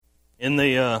In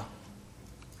the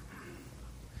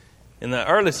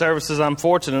early services, I'm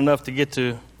fortunate enough to get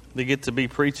to be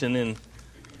preaching, and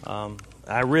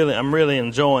I'm really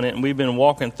enjoying it. And we've been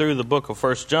walking through the book of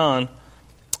 1 John,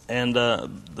 and the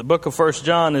book of 1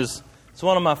 John it's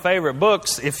one of my favorite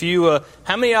books. If you,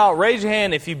 how many of y'all raise your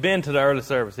hand if you've been to the early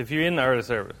service? If you're in the early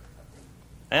service,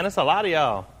 and it's a lot of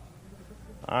y'all.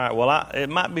 All right, well,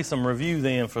 it might be some review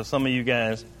then for some of you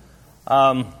guys.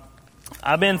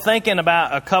 I've been thinking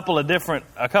about a couple of different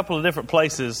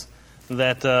places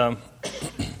that that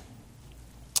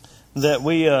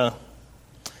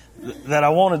I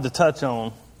wanted to touch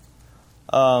on.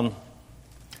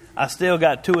 I still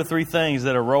got 2 or 3 things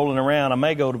that are rolling around. I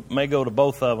may go to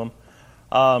both of them.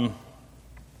 I'm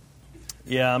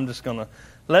just gonna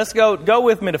let's go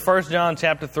with me to 1 John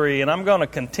chapter 3, and I'm going to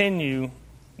continue.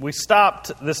 We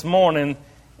stopped this morning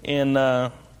in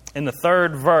the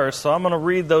 3rd verse, so I'm going to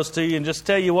read those to you and just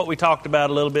tell you what we talked about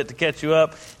a little bit to catch you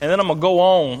up, and then I'm going to go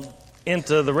on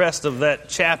into the rest of that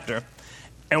chapter.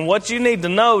 And what you need to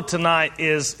know tonight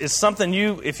is something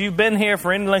if you've been here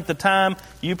for any length of time,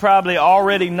 you probably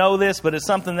already know this, but it's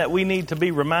something that we need to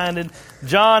be reminded.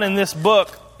 John, in this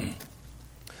book,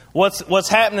 what's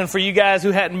happening for you guys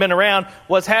who hadn't been around,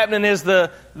 what's happening is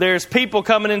there's people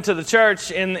coming into the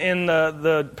church in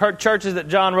the churches that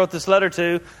John wrote this letter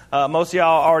to. Most of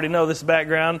y'all already know this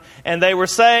background. And they were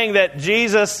saying that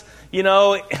Jesus,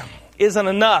 isn't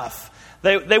enough.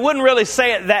 They wouldn't really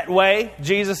say it that way,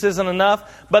 Jesus isn't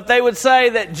enough, but they would say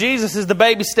that Jesus is the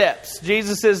baby steps.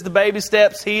 Jesus is the baby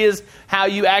steps. He is how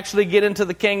you actually get into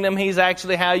the kingdom. He's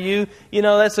actually how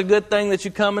that's a good thing that you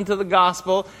come into the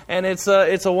gospel, and it's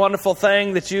a wonderful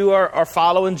thing that you are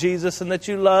following Jesus and that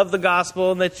you love the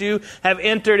gospel and that you have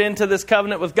entered into this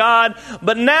covenant with God.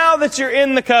 But now that you're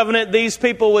in the covenant, these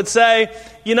people would say,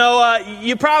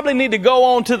 you probably need to go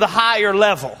on to the higher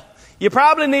level. You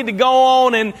probably need to go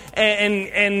on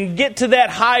and get to that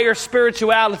higher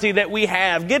spirituality that we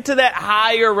have. Get to that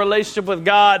higher relationship with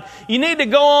God. You need to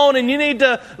go on and you need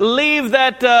to leave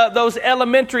those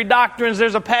elementary doctrines.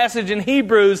 There's a passage in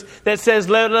Hebrews that says,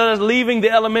 let us leaving the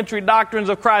elementary doctrines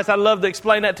of Christ. I'd love to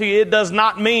explain that to you. It does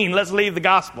not mean let's leave the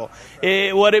gospel.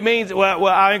 What it means, well,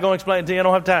 I ain't going to explain it to you. I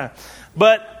don't have time.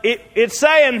 But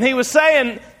he was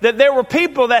saying that there were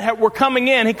people that were coming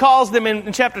in. He calls them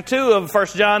in chapter 2 of 1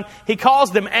 John, he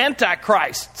calls them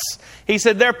antichrists. He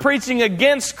said they're preaching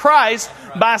against Christ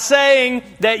by saying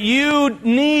that you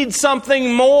need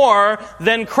something more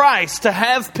than Christ to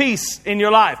have peace in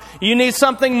your life. You need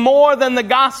something more than the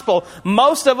gospel.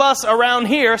 Most of us around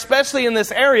here, especially in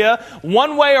this area,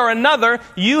 one way or another,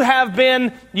 you have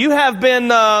been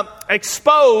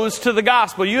exposed to the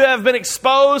gospel. You have been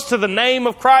exposed to the name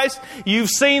of Christ. You've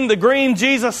seen the green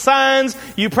Jesus signs.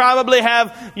 You probably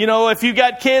have, if you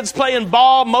got kids playing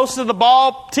ball, most of the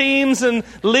ball teams and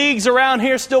leagues around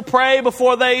here still pray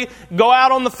before they go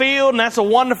out on the field, and that's a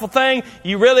wonderful thing.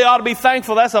 You really ought to be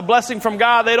thankful. That's a blessing from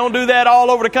God. They don't do that all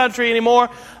over the country anymore.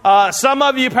 Some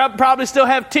of you probably still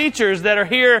have teachers that are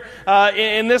here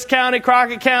in this county,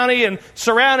 Crockett County, and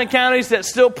surrounding counties that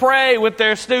still pray with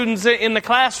their students in the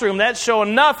classroom. That's sure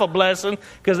enough a blessing,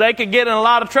 because they could get in a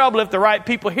lot of trouble if the right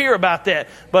people hear about that.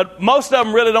 But most of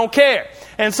them really don't care.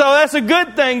 And so that's a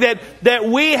good thing that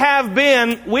we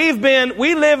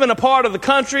live in a part of the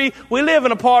country, we live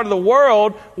in a part of the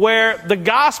world where the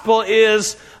gospel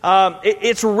is,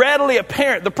 it's readily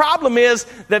apparent. The problem is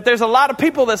that there's a lot of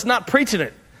people that's not preaching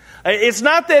it. It's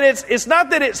not that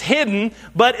it's hidden,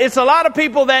 but it's a lot of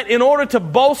people that in order to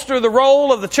bolster the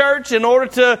role of the church, in order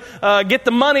to get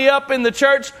the money up in the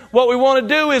church, what we want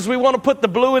to do is we want to put the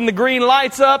blue and the green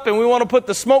lights up, and we want to put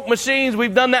the smoke machines.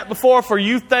 We've done that before for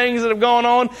youth things that have gone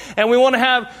on, and we want to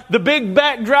have the big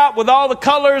backdrop with all the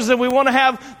colors, and we want to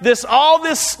have all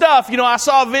this stuff. I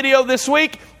saw a video this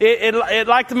week. It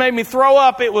like to make me throw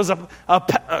up. It was a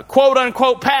quote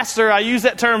unquote pastor. I use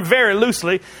that term very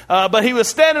loosely, but he was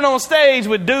standing on stage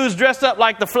with dudes dressed up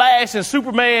like the Flash and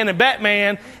Superman and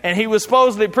Batman, and he was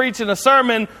supposedly preaching a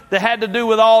sermon that had to do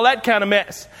with all that kind of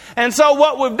mess. And so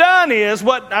what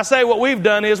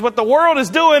the world is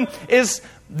doing is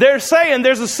they're saying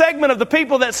there's a segment of the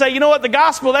people that say, the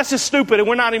gospel, that's just stupid, and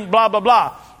we're not even blah blah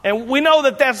blah. And we know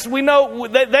that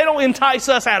they don't entice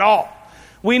us at all.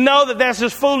 We know that that's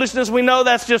just foolishness. We know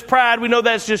that's just pride. We know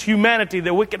that's just humanity,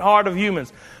 the wicked heart of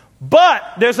humans. But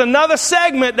there's another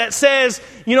segment that says,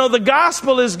 the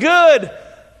gospel is good,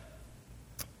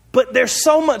 but there's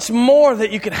so much more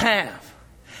that you can have.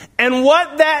 And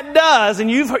what that does,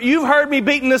 and you've heard me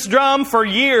beating this drum for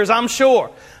years, I'm sure.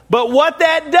 But what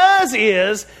that does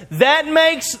is that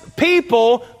makes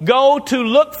people go to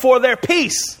look for their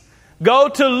peace. go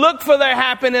to look for their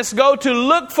happiness, go to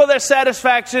look for their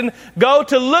satisfaction, go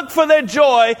to look for their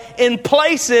joy in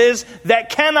places that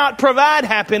cannot provide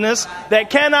happiness, that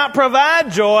cannot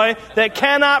provide joy, that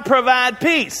cannot provide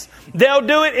peace. They'll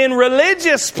do it in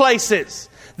religious places.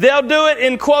 They'll do it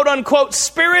in quote-unquote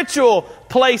spiritual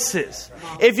places.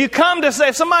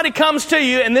 If somebody comes to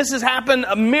you, and this has happened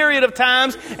a myriad of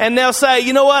times, and they'll say,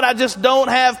 you know what, I just don't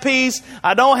have peace.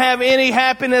 I don't have any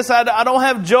happiness. I don't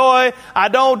have joy. I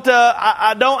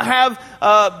don't have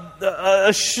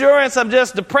assurance. I'm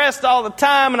just depressed all the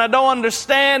time, and I don't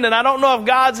understand, and I don't know if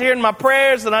God's hearing my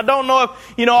prayers, and I don't know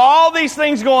if, all these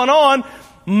things going on.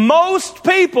 Most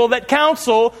people that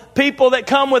counsel people that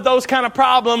come with those kind of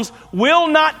problems will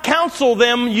not counsel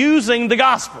them using the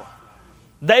gospel.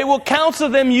 They will counsel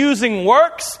them using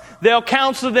works. They'll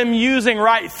counsel them using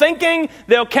right thinking.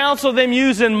 They'll counsel them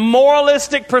using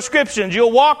moralistic prescriptions.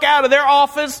 You'll walk out of their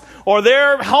office or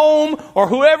their home or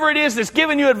whoever it is that's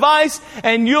giving you advice,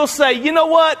 and you'll say, you know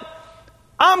what?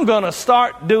 I'm going to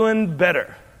start doing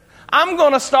better. I'm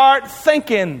going to start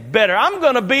thinking better. I'm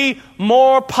going to be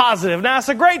more positive. Now, it's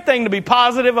a great thing to be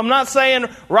positive. I'm not saying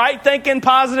right thinking,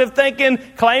 positive thinking,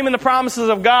 claiming the promises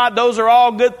of God. Those are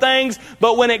all good things.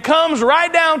 But when it comes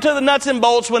right down to the nuts and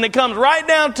bolts, when it comes right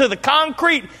down to the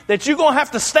concrete that you're going to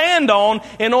have to stand on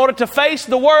in order to face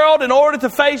the world, in order to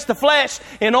face the flesh,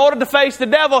 in order to face the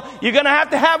devil, you're going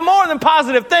to have more than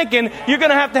positive thinking. You're going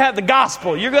to have the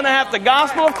gospel. You're going to have the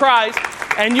gospel of Christ,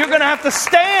 and you're going to have to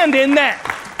stand in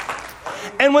that.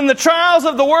 And when the trials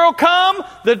of the world come,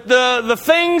 the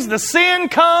things, the sin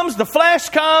comes, the flesh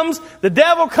comes, the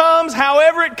devil comes,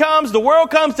 however it comes, the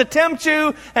world comes to tempt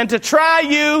you and to try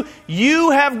you,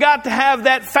 you have got to have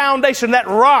that foundation, that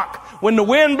rock, when the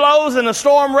wind blows and the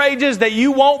storm rages, that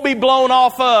you won't be blown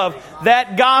off of,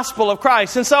 that gospel of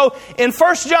Christ. And so in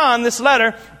 1 John, this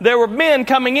letter, there were men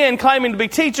coming in claiming to be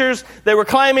teachers. They were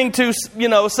claiming to,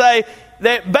 say,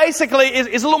 that basically is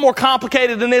a little more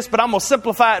complicated than this, but I'm going to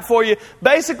simplify it for you.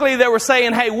 Basically, they were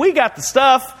saying, hey, we got the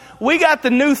stuff. We got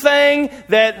the new thing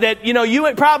that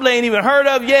you probably ain't even heard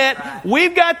of yet.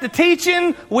 We've got the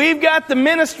teaching. We've got the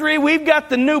ministry. We've got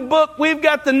the new book. We've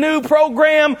got the new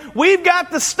program. We've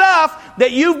got the stuff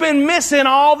that you've been missing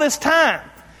all this time.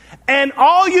 And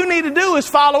all you need to do is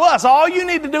follow us. All you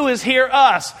need to do is hear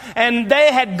us. And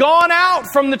they had gone out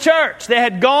from the church. They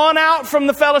had gone out from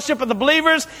the fellowship of the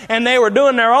believers, and they were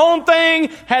doing their own thing,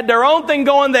 had their own thing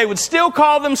going. They would still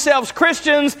call themselves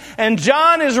Christians. And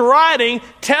John is writing,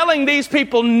 telling these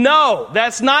people, no,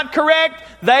 that's not correct.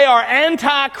 They are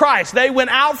anti-Christ. They went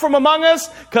out from among us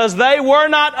because they were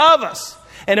not of us.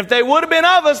 And if they would have been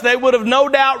of us, they would have no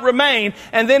doubt remained.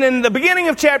 And then in the beginning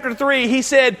of chapter 3, he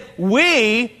said,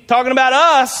 we, talking about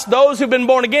us, those who've been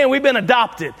born again, we've been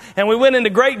adopted. And we went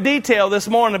into great detail this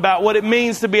morning about what it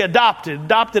means to be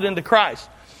adopted into Christ.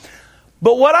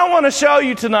 But what I want to show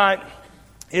you tonight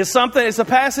is it's a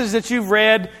passage that you've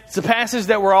read. It's a passage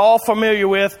that we're all familiar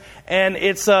with. And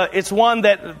it's one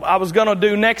that I was going to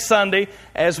do next Sunday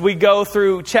as we go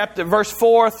through verse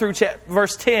 4 through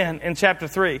verse 10 in chapter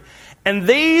 3. And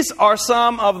these are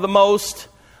some of the most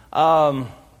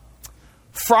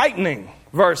frightening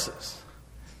verses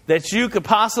that you could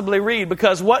possibly read.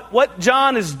 Because what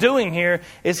John is doing here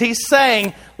is he's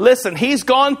saying, listen, he's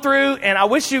gone through, and I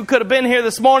wish you could have been here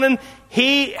this morning.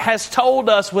 He has told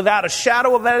us without a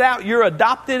shadow of a doubt, you're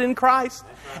adopted in Christ.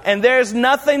 And there's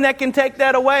nothing that can take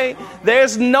that away.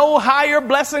 There's no higher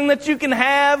blessing that you can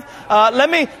have. Let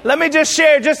me just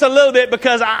share just a little bit,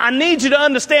 because I need you to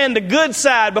understand the good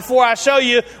side before I show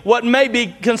you what may be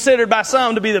considered by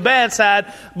some to be the bad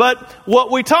side. But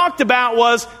what we talked about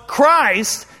was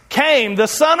Christ came. The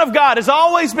Son of God has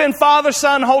always been Father,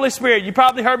 Son, Holy Spirit. You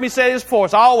probably heard me say this before.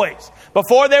 It's always.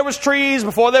 Before there was trees,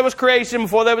 before there was creation,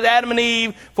 before there was Adam and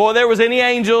Eve, before there was any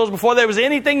angels, before there was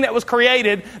anything that was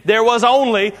created, there was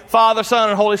only Father, Son,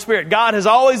 and Holy Spirit. God has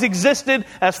always existed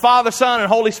as Father, Son, and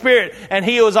Holy Spirit. And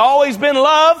He has always been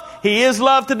love. He is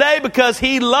love today because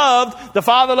He loved. The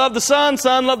Father loved the Son,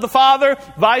 Son loved the Father,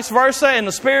 vice versa, and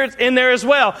the Spirit's in there as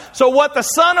well. So what the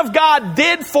Son of God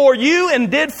did for you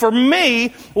and did for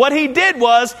me, what He did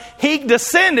was He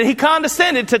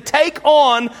condescended to take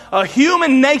on a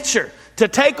human nature, to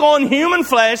take on human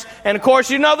flesh. And of course,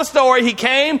 you know the story. He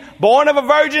came, born of a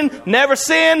virgin, never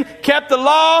sinned, kept the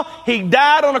law. He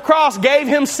died on a cross, gave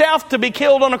Himself to be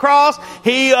killed on a cross.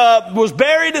 He was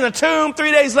buried in a tomb,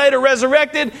 3 days later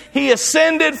resurrected. He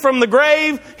ascended from the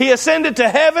grave. He ascended to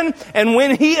heaven. And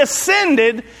when He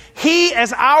ascended, He,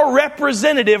 as our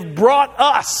representative, brought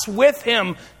us with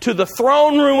Him to the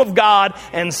throne room of God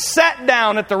and sat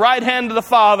down at the right hand of the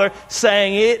Father,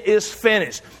 saying, it is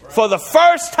finished. For the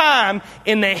first time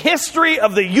in the history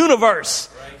of the universe,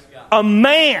 a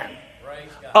man,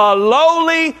 a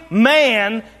lowly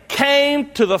man, came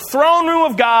to the throne room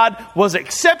of God, was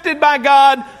accepted by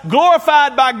God,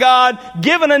 glorified by God,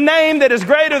 given a name that is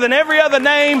greater than every other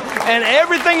name, and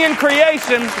everything in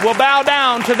creation will bow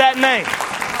down to that name.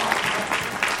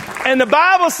 And the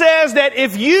Bible says that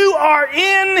if you are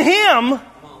in Him,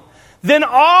 then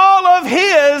all of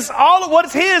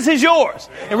what's His is yours.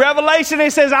 In Revelation,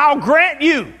 it says, I'll grant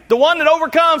you, the one that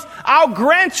overcomes, I'll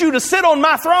grant you to sit on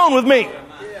my throne with me.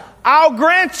 I'll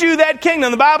grant you that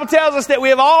kingdom. The Bible tells us that we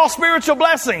have all spiritual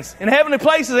blessings in heavenly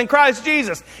places in Christ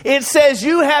Jesus. It says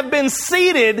you have been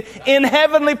seated in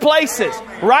heavenly places.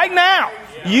 Right now,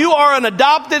 you are an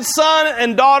adopted son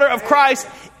and daughter of Christ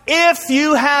if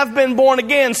you have been born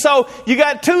again. So you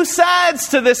got two sides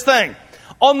to this thing.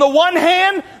 On the one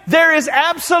hand, there is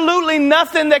absolutely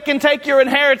nothing that can take your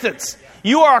inheritance.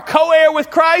 You are a co-heir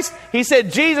with Christ. He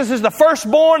said Jesus is the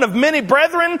firstborn of many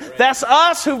brethren. That's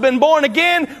us who've been born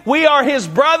again. We are His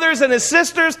brothers and His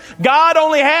sisters. God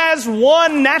only has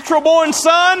one natural-born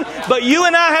son, but you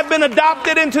and I have been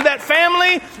adopted into that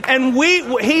family, and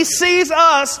He sees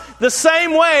us the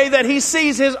same way that He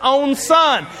sees His own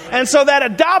son. And so that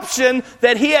adoption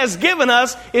that He has given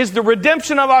us is the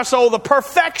redemption of our soul, the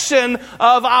perfection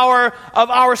of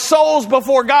our souls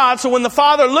before God. So when the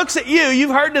Father looks at you,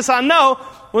 you've heard this, I know,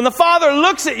 when the Father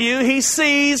looks at you, He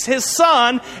sees His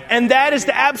Son, and that is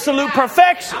the absolute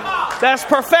perfection. That's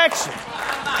perfection.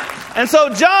 And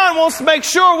so John wants to make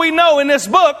sure we know in this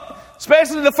book,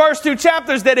 especially the first two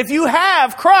chapters, that if you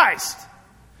have Christ,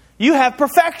 you have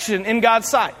perfection in God's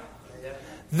sight.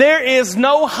 There is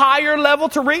no higher level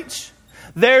to reach.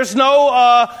 There's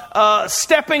no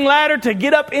stepping ladder to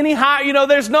get up any higher. You know,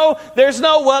 there's no,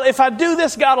 well, if I do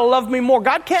this, God will love me more.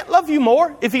 God can't love you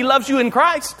more if He loves you in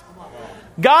Christ.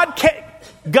 God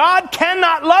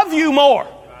cannot love you more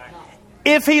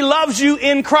if He loves you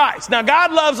in Christ. Now,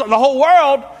 God loves the whole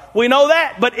world. We know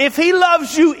that. But if He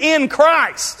loves you in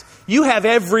Christ, you have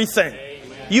everything.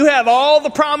 You have all the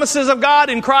promises of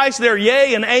God in Christ. They're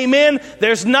yea and amen.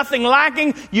 There's nothing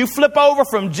lacking. You flip over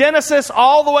from Genesis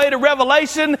all the way to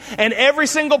Revelation, and every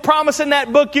single promise in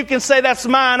that book, you can say, that's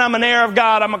mine. I'm an heir of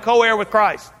God. I'm a co-heir with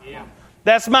Christ.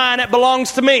 That's mine. It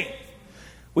belongs to me.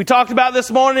 We talked about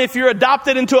this morning, if you're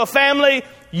adopted into a family,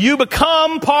 you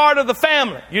become part of the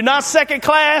family. You're not second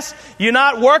class. You're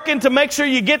not working to make sure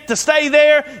you get to stay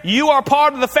there. You are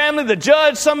part of the family. The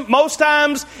judge, most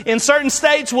times in certain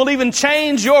states, will even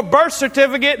change your birth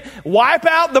certificate, wipe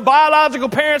out the biological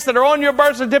parents that are on your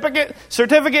birth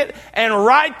certificate, and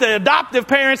write the adoptive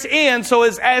parents in, so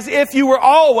it's as if you were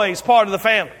always part of the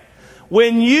family.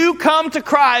 When you come to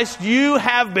Christ, you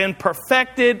have been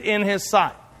perfected in His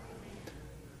sight.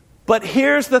 But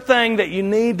here's the thing that you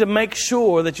need to make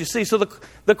sure that you see. So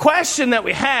the question that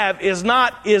we have is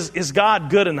not, is God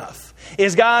good enough?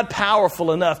 Is God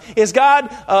powerful enough? Is God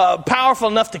powerful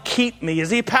enough to keep me? Is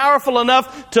He powerful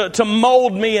enough to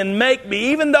mold me and make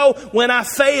me? Even though when I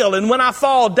fail and when I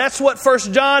fall, that's what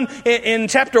 1 John in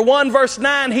chapter 1 verse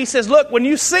 9, he says, look, when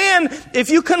you sin, if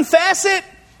you confess it,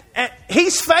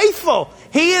 He's faithful.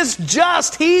 He is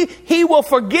just. He will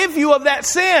forgive you of that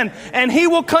sin, and He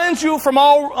will cleanse you from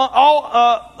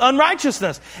all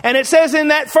unrighteousness. And it says in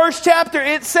that first chapter,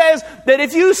 it says that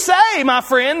if you say, my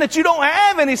friend, that you don't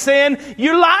have any sin,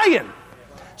 you're lying.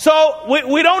 So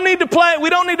we don't need to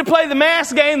play the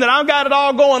mask game that I've got it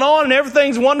all going on and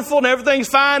everything's wonderful and everything's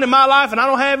fine in my life and I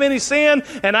don't have any sin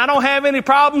and I don't have any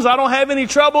problems, I don't have any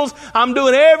troubles. I'm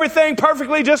doing everything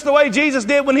perfectly just the way Jesus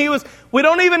did when He was. We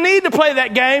don't even need to play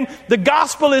that game. The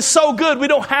gospel is so good, we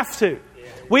don't have to.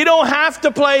 We don't have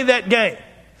to play that game.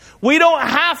 We don't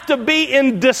have to be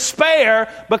in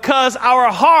despair because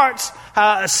our hearts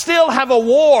still have a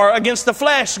war against the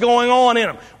flesh going on in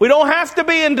them. We don't have to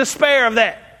be in despair of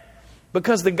that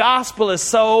because the gospel is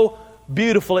so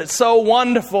beautiful. It's so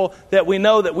wonderful that we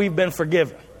know that we've been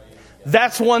forgiven.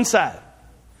 That's one side.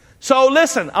 So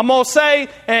listen, I'm going to say,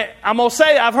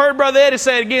 I've heard Brother Eddie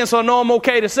say it again, so I know I'm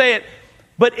okay to say it.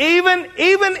 But even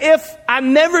if I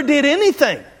never did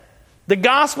anything, the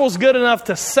gospel's good enough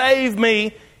to save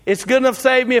me. It's good enough to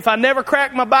save me if I never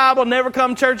crack my Bible, never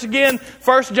come to church again.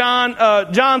 John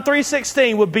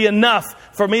 3:16 would be enough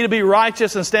for me to be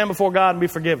righteous and stand before God and be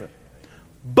forgiven.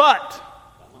 But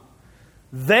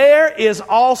there is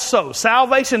also,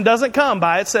 salvation doesn't come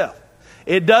by itself.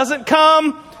 It doesn't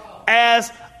come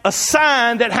as a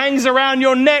sign that hangs around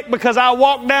your neck because I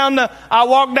walked down an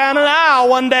aisle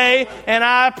one day and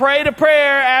I prayed a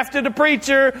prayer after the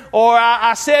preacher, or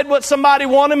I said what somebody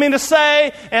wanted me to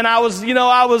say, and I was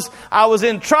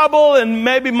in trouble, and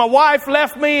maybe my wife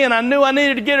left me and I knew I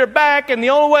needed to get her back, and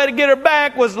the only way to get her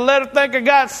back was to let her think I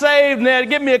got saved, and they had to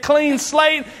give me a clean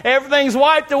slate. Everything's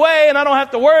wiped away and I don't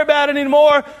have to worry about it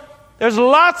anymore. There's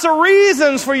lots of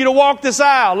reasons for you to walk this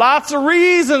aisle. Lots of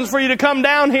reasons for you to come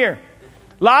down here.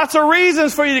 Lots of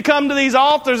reasons for you to come to these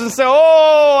altars and say,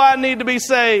 oh, I need to be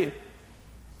saved.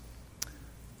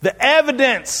 The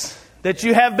evidence that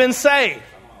you have been saved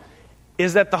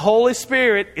is that the Holy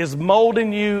Spirit is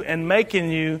molding you and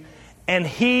making you, and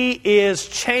He is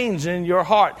changing your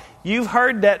heart. You've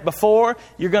heard that before.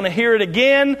 You're going to hear it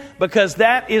again, because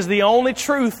that is the only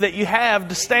truth that you have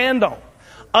to stand on.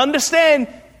 Understand,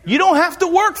 you don't have to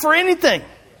work for anything.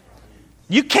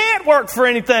 You can't work for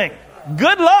anything.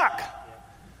 Good luck.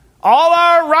 All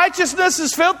our righteousness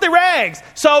is filthy rags.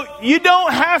 So you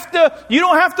don't have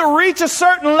to reach a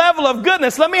certain level of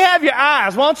goodness. Let me have your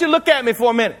eyes. Why don't you look at me for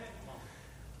a minute?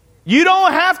 You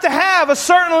don't have to have a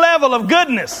certain level of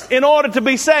goodness in order to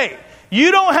be saved.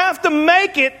 You don't have to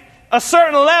make it a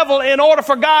certain level in order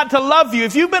for God to love you.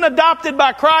 If you've been adopted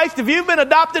by Christ, if you've been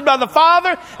adopted by the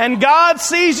Father, and God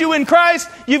sees you in Christ,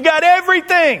 you've got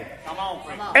everything.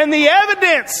 And the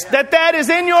evidence that is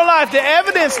in your life, the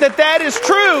evidence that is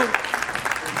true,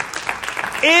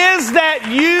 is that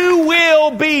you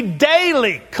will be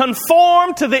daily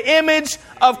conformed to the image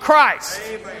of Christ.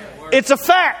 It's a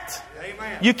fact.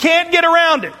 You can't get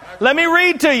around it. Let me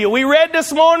read to you. We read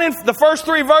this morning the first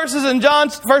 3 verses in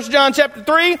 1 John chapter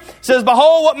 3. It says,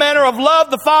 behold, what manner of love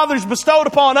the Father has bestowed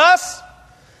upon us,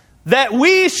 that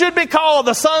we should be called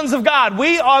the sons of God.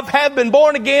 We have been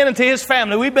born again into His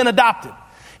family. We've been adopted.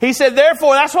 He said,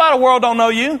 therefore, that's why the world don't know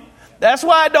you. That's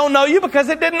why it don't know you, because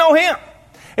it didn't know Him.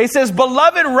 He says,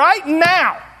 beloved, right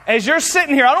now, as you're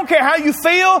sitting here, I don't care how you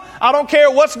feel. I don't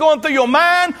care what's going through your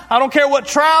mind. I don't care what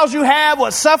trials you have,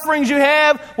 what sufferings you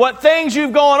have, what things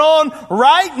you've going on.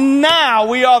 Right now,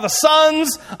 we are the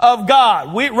sons of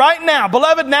God. Right now,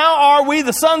 beloved, now are we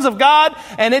the sons of God.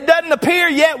 And it doesn't appear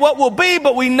yet what will be,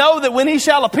 but we know that when He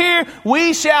shall appear,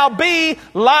 we shall be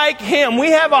like Him.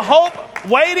 We have a hope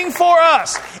waiting for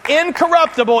us,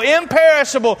 incorruptible,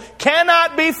 imperishable,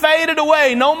 cannot be faded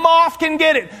away. No moth can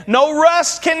get it. No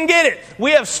rust can get it.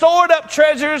 We have stored up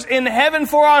treasures in heaven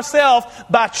for ourselves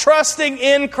by trusting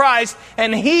in Christ,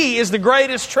 and He is the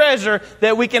greatest treasure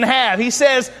that we can have. He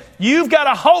says, you've got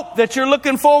a hope that you're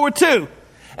looking forward to.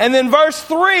 And then verse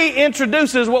 3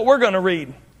 introduces what we're going to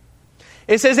read.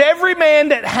 It says, every man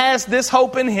that has this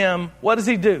hope in him, what does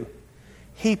he do?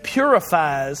 He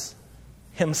purifies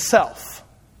himself.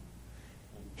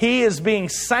 He is being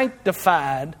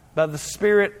sanctified by the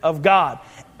Spirit of God.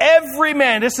 Every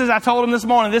man, I told him this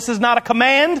morning, this is not a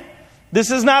command. This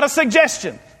is not a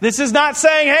suggestion. This is not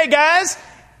saying, hey guys,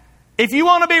 if you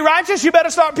want to be righteous, you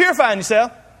better start purifying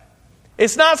yourself.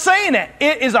 It's not saying that.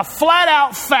 It is a flat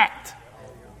out fact.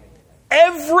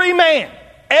 Every man.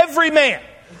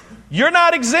 You're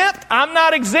not exempt. I'm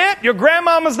not exempt. Your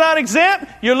grandmama's not exempt.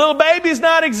 Your little baby's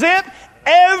not exempt.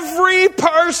 Every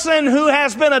person who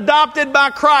has been adopted by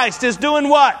Christ is doing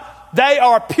what? They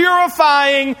are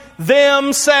purifying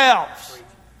themselves.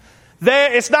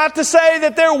 It's not to say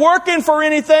that they're working for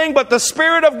anything, but the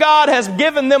Spirit of God has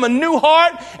given them a new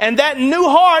heart, and that new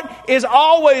heart is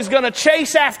always going to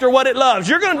chase after what it loves.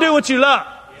 You're going to do what you love.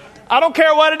 I don't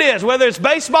care what it is, whether it's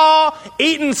baseball,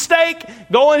 eating steak,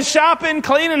 going shopping,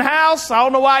 cleaning house. I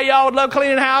don't know why y'all would love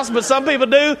cleaning house, but some people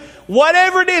do.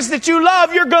 Whatever it is that you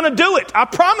love, you're going to do it. I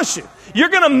promise you. You're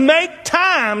going to make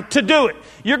time to do it.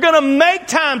 You're going to make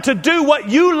time to do what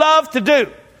you love to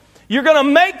do. You're going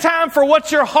to make time for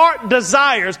what your heart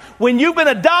desires. When you've been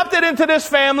adopted into this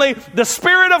family, the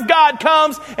Spirit of God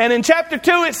comes, and in chapter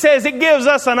 2 it says it gives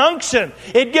us an unction.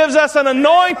 It gives us an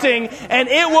anointing, and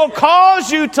it will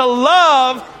cause you to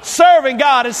love serving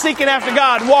God and seeking after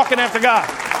God and walking after God.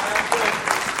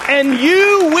 And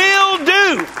you will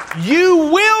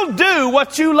do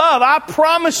what you love. I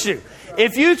promise you.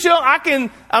 If you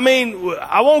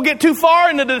I won't get too far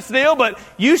into this deal, but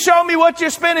you show me what you're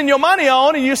spending your money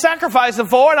on and you're sacrificing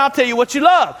for, and I'll tell you what you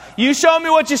love. You show me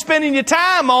what you're spending your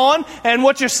time on and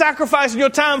what you're sacrificing your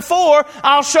time for,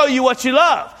 I'll show you what you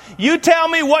love. You tell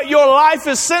me what your life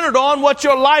is centered on, what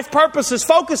your life purpose is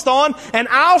focused on, and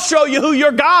I'll show you who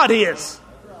your God is.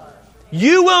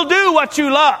 You will do what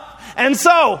you love. And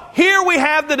so, here we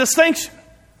have the distinction.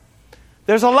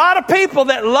 There's a lot of people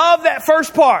that love that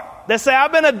first part. They say,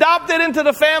 I've been adopted into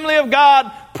the family of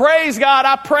God. Praise God,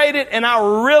 I prayed it and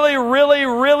I really, really,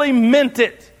 really meant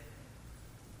it.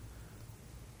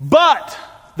 But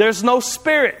there's no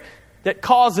spirit that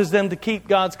causes them to keep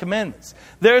God's commandments.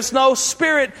 There's no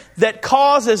spirit that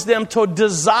causes them to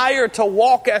desire to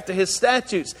walk after His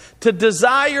statutes, to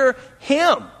desire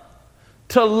Him,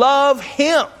 to love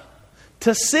Him,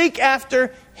 to seek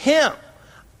after Him.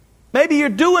 Maybe you're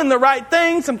doing the right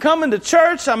things. I'm coming to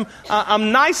church. I'm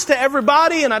nice to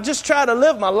everybody, and I just try to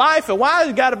live my life. And why has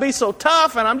it got to be so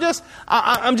tough? And I'm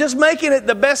just making it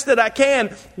the best that I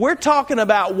can. We're talking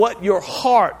about what your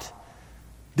heart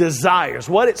desires,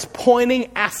 what it's pointing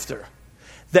after.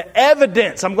 The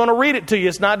evidence, I'm going to read it to you.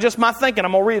 It's not just my thinking.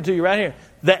 I'm going to read it to you right here.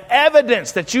 The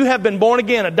evidence that you have been born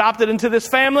again, adopted into this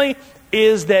family,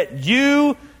 is that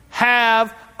you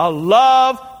have a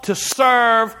love to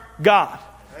serve God.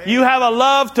 You have a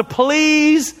love to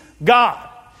please God.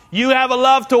 You have a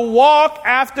love to walk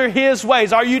after His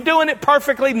ways. Are you doing it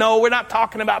perfectly? No, we're not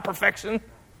talking about perfection.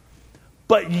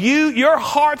 But your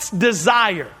heart's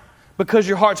desire, because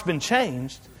your heart's been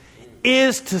changed,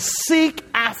 is to seek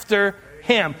after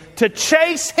Him. To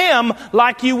chase Him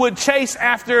like you would chase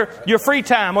after your free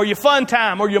time or your fun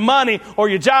time or your money or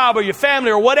your job or your family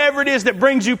or whatever it is that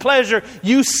brings you pleasure.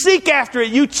 You seek after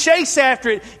it. You chase after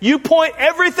it. You point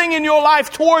everything in your life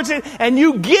towards it and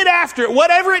you get after it,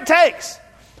 whatever it takes.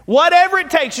 Whatever it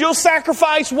takes, you'll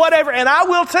sacrifice whatever. And I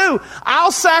will too.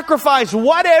 I'll sacrifice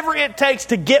whatever it takes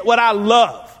to get what I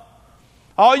love.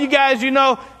 All you guys,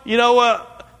 the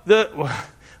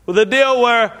deal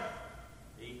where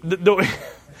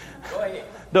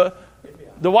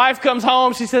the wife comes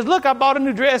home, she says, look, I bought a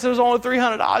new dress. It was only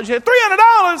 $300. She said,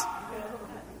 $300?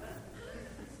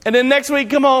 And then next week,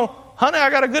 come on, honey,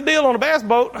 I got a good deal on a bass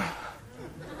boat.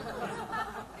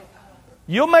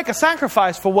 You'll make a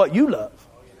sacrifice for what you love.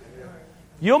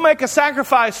 You'll make a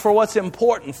sacrifice for what's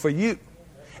important for you.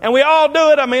 And we all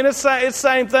do it. I mean, it's the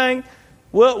same thing.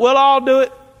 We'll all do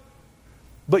it.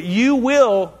 But you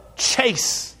will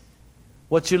chase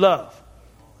what you love.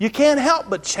 You can't help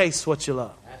but chase what you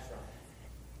love.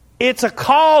 It's a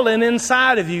calling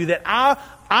inside of you that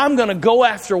I'm going to go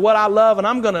after what I love, and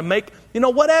I'm going to make,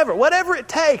 whatever it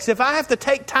takes. If I have to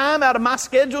take time out of my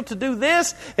schedule to do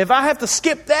this, if I have to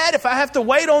skip that, if I have to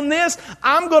wait on this,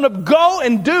 I'm going to go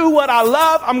and do what I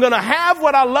love. I'm going to have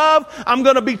what I love. I'm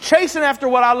going to be chasing after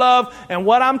what I love. And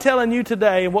what I'm telling you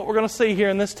today, and what we're going to see here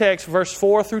in this text, verse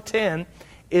 4 through 10,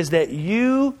 is that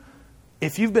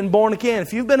if you've been born again,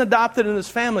 if you've been adopted in this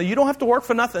family, you don't have to work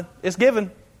for nothing. It's given.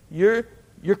 You're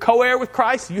co-heir with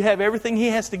Christ. You have everything He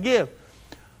has to give.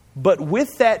 But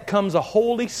with that comes a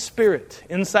Holy Spirit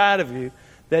inside of you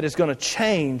that is going to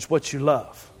change what you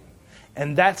love.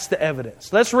 And that's the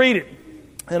evidence. Let's read it.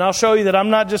 And I'll show you that I'm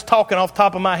not just talking off the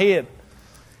top of my head.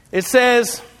 It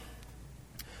says,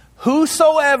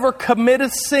 whosoever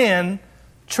committeth sin,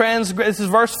 this is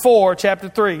verse 4, chapter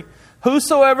 3.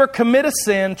 Whosoever committeth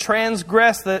sin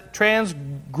transgresseth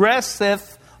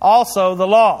also the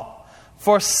law.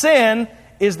 For sin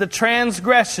is the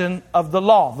transgression of the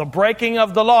law, the breaking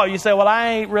of the law. You say, well, I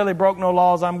ain't really broke no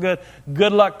laws. I'm good.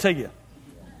 Good luck to you.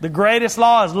 The greatest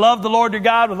law is love the Lord your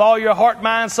God with all your heart,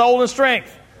 mind, soul, and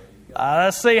strength.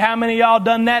 Let's see how many of y'all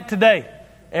done that today.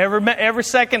 Every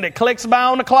second that clicks by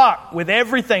on the clock with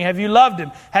everything. Have you loved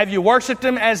Him? Have you worshiped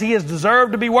Him as He has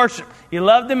deserved to be worshiped? You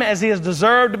loved Him as He has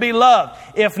deserved to be loved.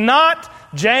 If not,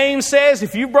 James says,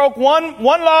 if you broke one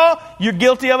law, you're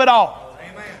guilty of it all.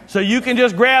 So you can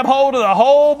just grab hold of the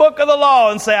whole book of the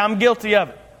law and say, I'm guilty of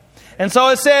it. And so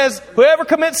it says, whoever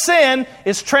commits sin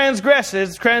is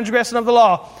transgression of the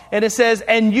law. And it says,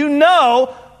 and you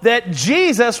know that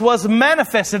Jesus was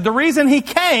manifested. The reason He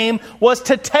came was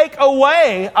to take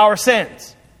away our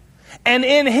sins. And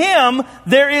in Him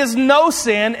there is no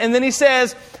sin. And then He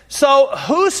says, so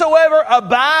whosoever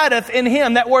abideth in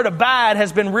Him, that word abide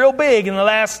has been real big in the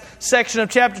last section of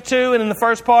chapter 2 and in the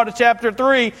first part of chapter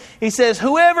 3. He says,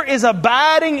 whoever is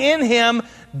abiding in Him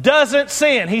doesn't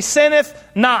sin. He sinneth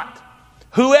not.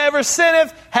 Whoever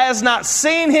sinneth has not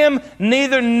seen Him,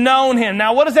 neither known Him.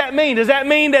 Now, what does that mean? Does that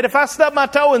mean that if I stub my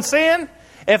toe and sin,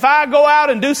 if I go out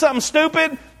and do something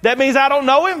stupid, that means I don't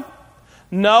know Him?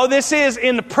 No, this is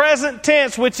in the present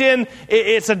tense, which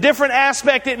it's a different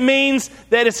aspect. It means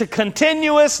that it's a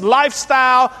continuous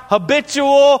lifestyle,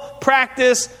 habitual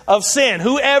practice of sin.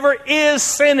 Whoever is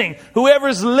sinning, whoever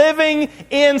is living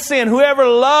in sin, whoever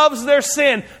loves their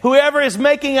sin, whoever is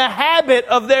making a habit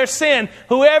of their sin,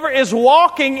 whoever is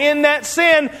walking in that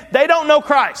sin, they don't know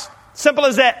Christ. Simple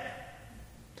as that.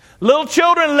 Little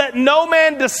children, let no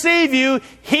man deceive you.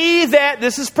 He that,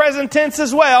 this is present tense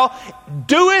as well,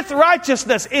 doeth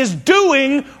righteousness, is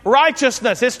doing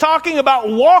righteousness. It's talking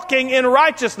about walking in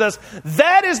righteousness.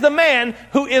 That is the man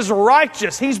who is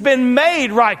righteous. He's been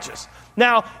made righteous.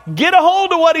 Now, get a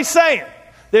hold of what he's saying.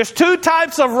 There's two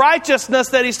types of righteousness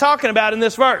that he's talking about in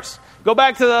this verse. Go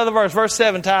back to the other verse, verse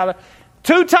 7, Tyler.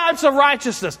 Two types of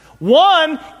righteousness.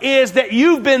 One is that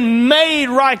you've been made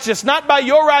righteous, not by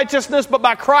your righteousness, but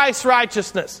by Christ's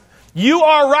righteousness. You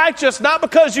are righteous not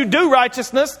because you do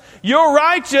righteousness. You're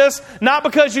righteous not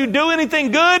because you do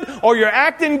anything good, or you're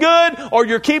acting good, or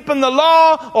you're keeping the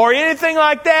law, or anything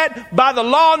like that. By the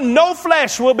law, no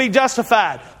flesh will be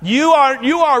justified. You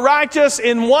are righteous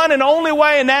in one and only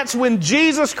way, and that's when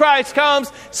Jesus Christ comes,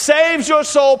 saves your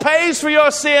soul, pays for your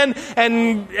sin,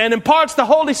 and imparts the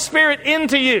Holy Spirit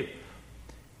into you.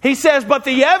 He says, but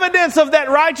the evidence of that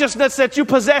righteousness that you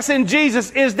possess in Jesus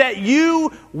is that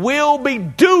you will be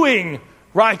doing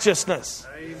righteousness.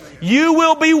 Amen. You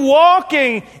will be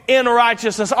walking in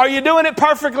righteousness. Are you doing it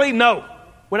perfectly? No.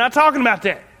 We're not talking about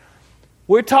that.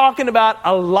 We're talking about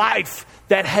a life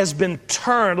that has been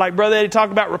turned. Like Brother Eddie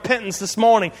talked about repentance this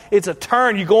morning. It's a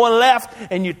turn. You go on left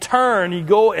and you turn. You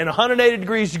go in 180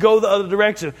 degrees, you go the other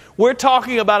direction. We're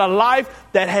talking about a life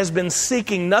that has been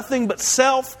seeking nothing but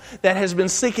self, that has been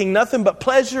seeking nothing but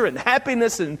pleasure and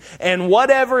happiness and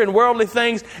whatever and worldly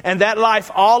things. And that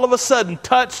life all of a sudden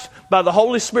touched by the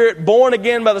Holy Spirit, born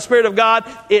again by the Spirit of God,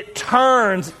 it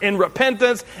turns in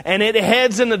repentance and it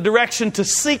heads in the direction to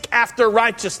seek after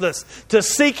righteousness, to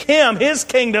seek Him, His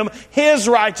kingdom, His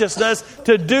righteousness,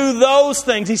 to do those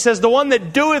things. He says, the one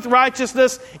that doeth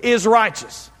righteousness is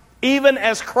righteous, even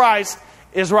as Christ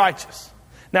is righteous.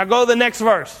 Now go to the next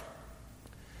verse.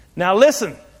 Now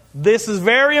listen, this is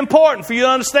very important for you to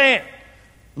understand.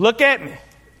 Look at me.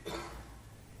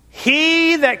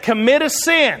 He that committeth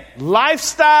sin,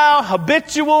 lifestyle,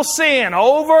 habitual sin,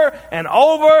 over and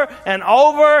over and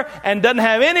over, and doesn't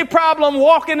have any problem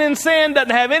walking in sin, doesn't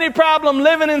have any problem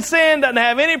living in sin, doesn't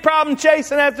have any problem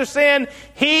chasing after sin,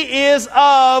 he is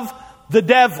of the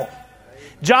devil.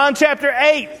 John chapter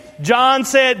 8, John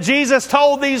said, Jesus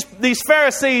told these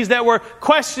Pharisees that were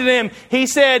questioning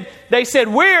him, they said,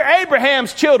 we're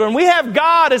Abraham's children. We have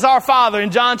God as our father.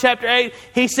 In John chapter 8,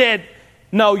 he said,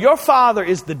 no, your father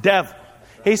is the devil.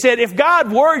 He said, if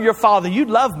God were your father, you'd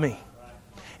love me.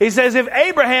 He says, if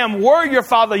Abraham were your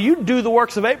father, you'd do the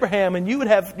works of Abraham and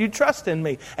you'd trust in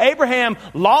me. Abraham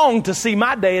longed to see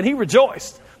my day and he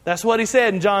rejoiced. That's what he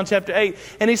said in John chapter 8.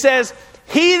 And he says,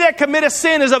 he that committeth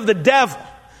sin is of the devil.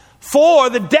 For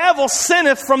the devil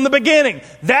sinneth from the beginning.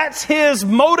 That's his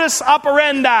modus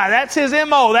operandi. That's his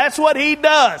MO. That's what he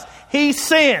does. He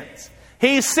sins.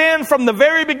 He sinned from the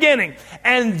very beginning.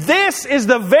 And this is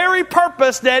the very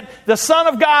purpose that the Son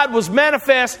of God was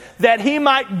manifest, that He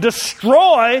might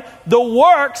destroy the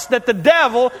works that the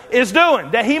devil is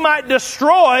doing. That He might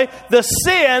destroy the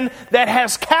sin that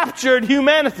has captured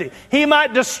humanity. He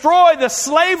might destroy the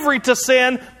slavery to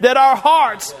sin that our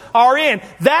hearts are in.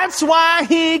 That's why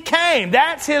He came.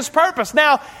 That's His purpose.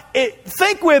 Now,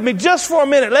 think with me just for a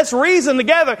minute. Let's reason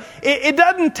together. It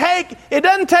doesn't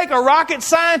take a rocket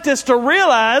scientist to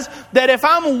realize that if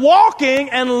I'm walking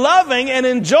and loving and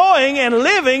enjoying and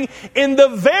living in the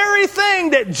very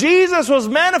thing that Jesus was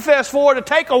manifest for to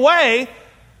take away,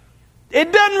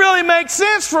 it doesn't really make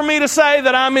sense for me to say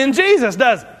that I'm in Jesus,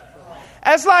 does it?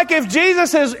 It's like if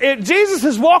Jesus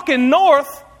is walking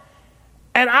north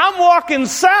and I'm walking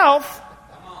south,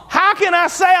 how can I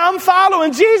say I'm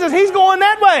following Jesus? He's going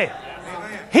that way.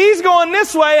 He's going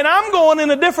this way and I'm going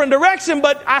in a different direction,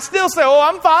 but I still say,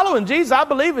 I'm following Jesus. I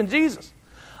believe in Jesus.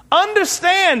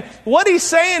 Understand what he's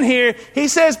saying here. He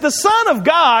says the Son of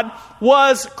God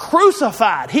was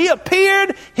crucified. He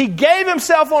appeared, He gave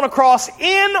Himself on a cross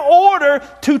in order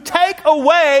to take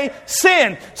away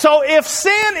sin. So if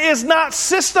sin is not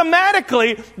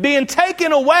systematically being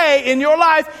taken away in your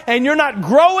life and you're not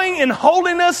growing in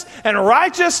holiness and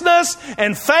righteousness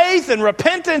and faith and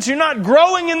repentance, you're not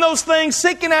growing in those things,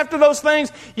 seeking after those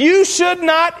things, you should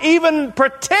not even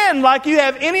pretend like you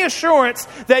have any assurance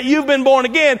that you've been born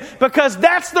again, because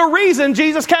that's the reason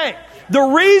Jesus came. The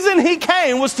reason He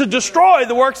came was to destroy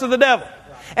the works of the devil.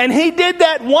 And He did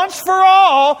that once for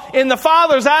all in the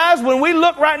Father's eyes. When we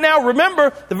look right now,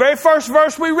 remember the very first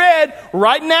verse we read,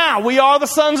 right now we are the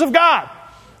sons of God.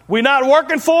 We're not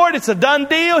working for it. It's a done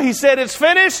deal. He said it's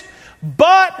finished. But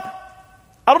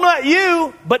I don't know about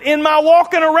you, but in my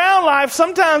walking around life,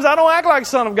 sometimes I don't act like a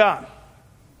son of God.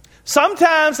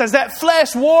 Sometimes as that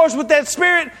flesh wars with that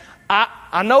spirit,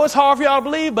 I know it's hard for y'all to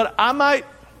believe, but I might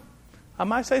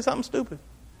say something stupid.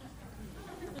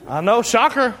 I know,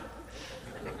 shocker.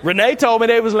 Renee told me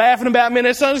they was laughing about me in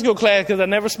their Sunday school class because I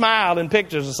never smiled in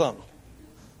pictures or something.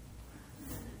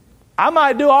 I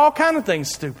might do all kind of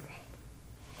things stupid.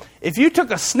 If you took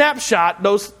a snapshot,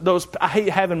 those I hate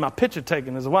having my picture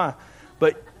taken as a why,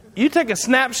 but You take a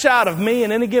snapshot of me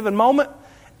in any given moment,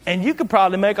 and you could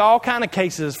probably make all kind of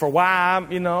cases for why I'm,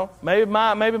 maybe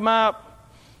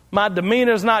my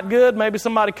demeanor's not good. Maybe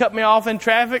somebody cut me off in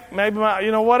traffic. Maybe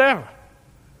whatever.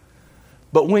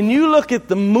 But when you look at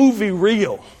the movie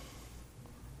reel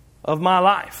of my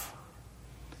life,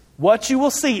 what you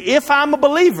will see, if I'm a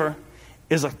believer,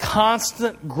 is a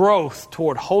constant growth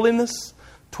toward holiness,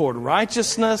 toward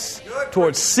righteousness,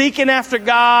 towards seeking after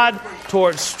God,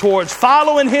 towards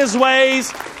following His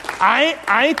ways.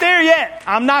 I ain't there yet.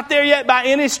 I'm not there yet by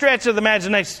any stretch of the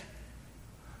imagination.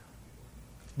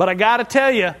 But I got to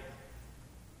tell you,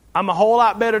 I'm a whole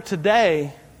lot better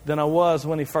today than I was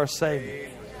when He first saved me.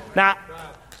 Now,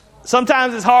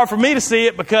 sometimes it's hard for me to see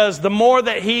it because the more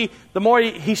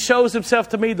he shows Himself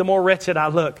to me, the more wretched I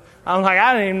look. I'm like,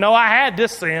 I didn't even know I had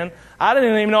this sin. I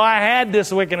didn't even know I had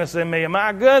this wickedness in me.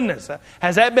 My goodness,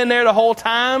 has that been there the whole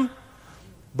time?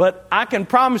 But I can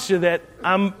promise you that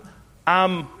I'm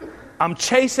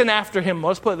chasing after Him.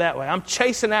 Let's put it that way. I'm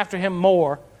chasing after Him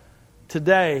more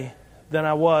today than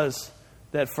I was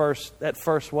that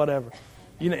first whatever.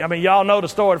 Y'all know the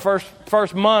story. The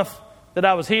first month that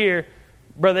I was here,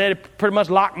 Brother Eddie pretty much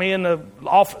locked me in the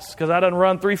office because I done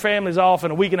run 3 families off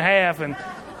in a week and a half, and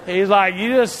he's like, "You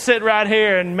just sit right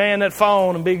here and man that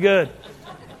phone and be good."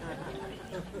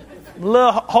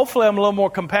 Hopefully, I'm a little more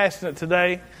compassionate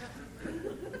today.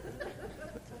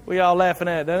 We all laughing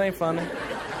at it. That ain't funny.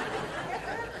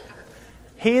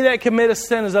 He that committeth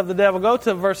sin is of the devil. Go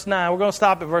to verse 9. We're going to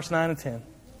stop at verse 9 and 10.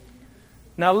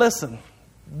 Now listen,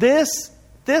 this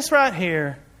right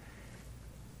here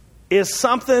is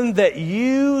something that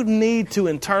you need to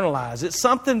internalize. It's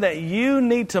something that you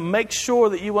need to make sure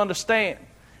that you understand.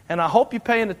 And I hope you're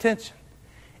paying attention.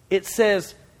 It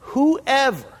says,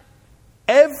 whoever,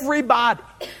 everybody,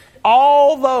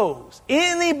 all those,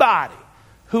 anybody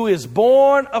who is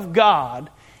born of God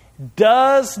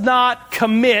does not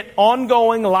commit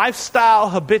ongoing lifestyle,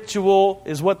 habitual,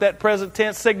 is what that present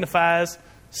tense signifies,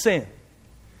 sin.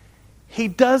 He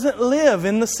doesn't live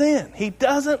in the sin. He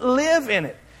doesn't live in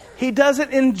it. He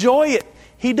doesn't enjoy it.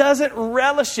 He doesn't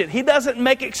relish it. He doesn't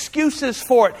make excuses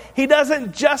for it. He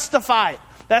doesn't justify it.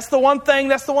 That's the one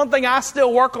thing I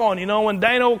still work on. When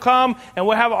Dana will come and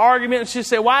we'll have an argument and she'll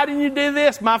say, "Why didn't you do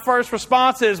this?" My first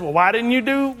response is, "Well, why didn't you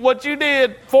do what you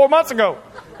did 4 months ago?"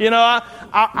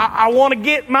 I want to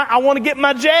get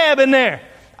my jab in there.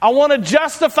 I want to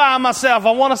justify myself.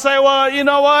 I want to say, "Well, you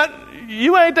know what?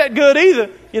 You ain't that good either."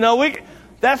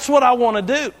 That's what I want to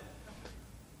do.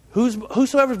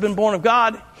 Whosoever's been born of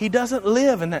God, he doesn't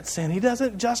live in that sin. He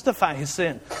doesn't justify his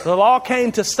sin. The law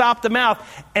came to stop the mouth.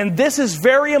 And this is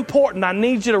very important. I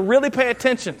need you to really pay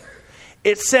attention.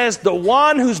 It says the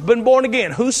one who's been born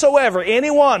again, whosoever,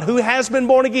 anyone who has been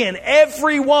born again,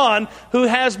 everyone who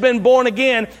has been born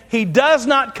again, he does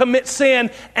not commit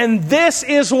sin. And this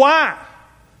is why.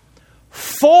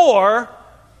 For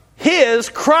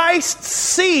Christ's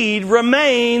seed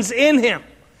remains in him.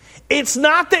 It's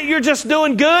not that you're just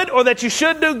doing good or that you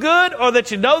should do good or that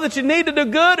you know that you need to do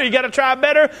good or you got to try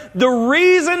better. The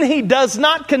reason he does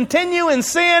not continue in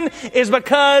sin is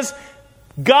because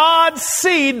God's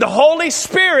seed, the Holy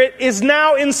Spirit, is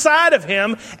now inside of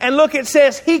him. And look, it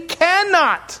says he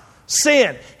cannot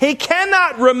sin. He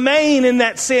cannot remain in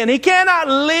that sin. He cannot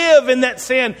live in that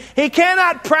sin. He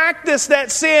cannot practice that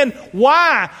sin.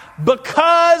 Why?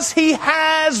 Because he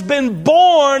has been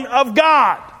born of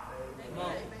God.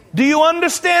 Do you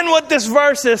understand what this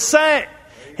verse is saying?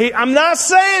 I'm not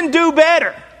saying do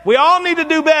better. We all need to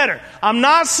do better. I'm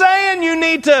not saying you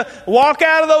need to walk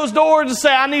out of those doors and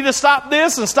say, "I need to stop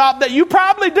this and stop that." You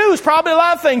probably do. There's probably a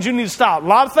lot of things you need to stop. A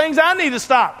lot of things I need to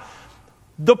stop.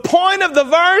 The point of the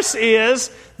verse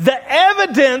is the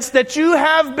evidence that you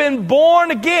have been born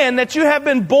again, that you have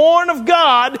been born of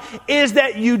God, is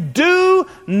that you do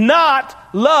not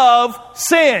love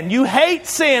sin. You hate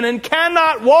sin and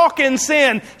cannot walk in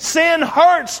sin. Sin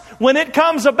hurts when it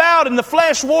comes about and the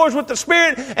flesh wars with the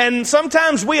spirit, and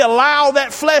sometimes we allow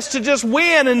that flesh to just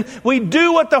win and we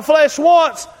do what the flesh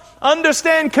wants.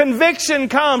 Understand, conviction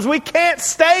comes. We can't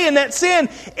stay in that sin.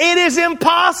 It is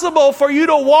impossible for you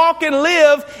to walk and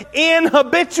live in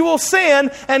habitual sin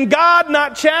and God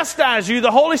not chastise you, the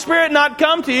Holy Spirit not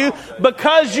come to you,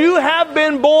 because you have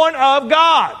been born of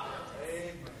God.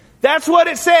 That's what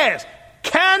it says.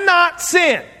 Cannot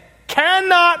sin.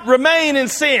 Cannot remain in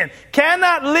sin.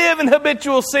 Cannot live in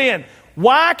habitual sin.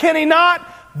 Why can he not?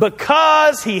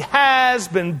 Because he has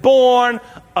been born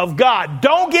of God.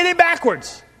 Don't get it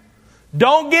backwards.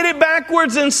 Don't get it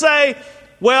backwards and say,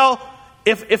 "Well,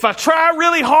 if I try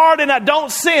really hard and I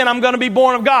don't sin, I'm going to be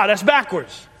born of God." That's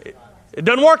backwards. It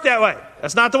doesn't work that way.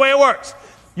 That's not the way it works.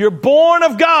 You're born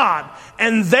of God,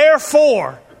 and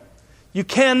therefore you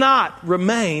cannot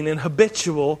remain in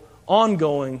habitual,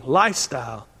 ongoing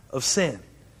lifestyle of sin.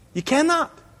 You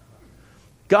cannot.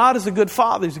 God is a good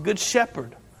father. He's a good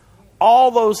shepherd.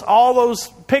 All those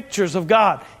pictures of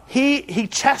God. He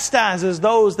chastises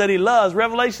those that he loves.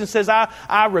 Revelation says,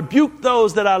 I rebuke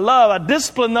those that I love. I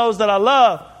discipline those that I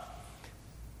love.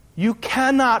 You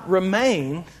cannot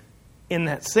remain in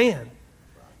that sin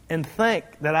and think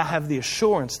that I have the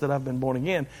assurance that I've been born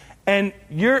again. And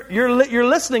you're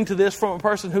listening to this from a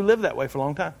person who lived that way for a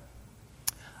long time.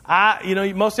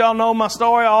 Most of y'all know my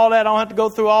story, all that. I don't have to go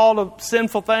through all the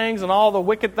sinful things and all the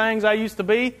wicked things I used to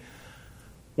be.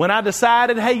 When I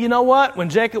decided, hey, you know what? When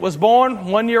Jacob was born,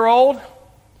 1 year old,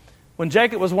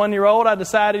 I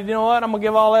decided, you know what? I'm going to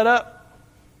give all that up.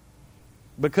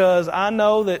 Because I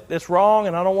know that it's wrong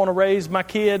and I don't want to raise my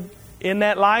kid in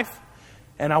that life.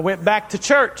 And I went back to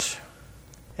church.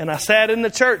 And I sat in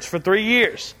the church for 3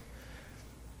 years.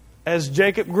 As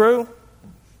Jacob grew.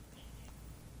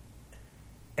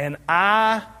 And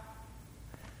I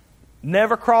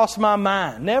never crossed my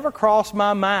mind.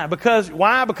 Because,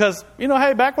 why? Because,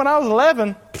 hey, back when I was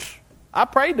 11, I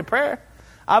prayed the prayer.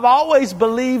 I've always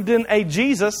believed in a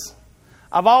Jesus.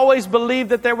 I've always believed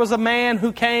that there was a man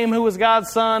who came, who was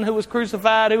God's son, who was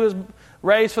crucified, who was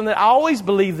raised from the... I always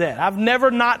believed that. I've never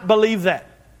not believed that.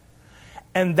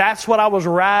 And that's what I was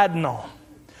riding on.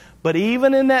 But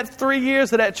even in that 3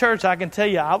 years of that church, I can tell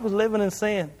you, I was living in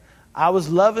sin. I was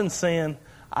loving sin.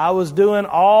 I was doing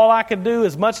all I could do,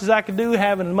 as much as I could do,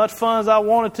 having as much fun as I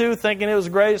wanted to, thinking it was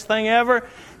the greatest thing ever.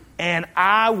 And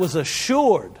I was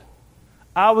assured.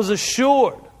 I'm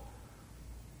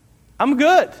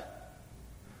good.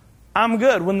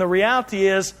 When the reality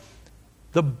is,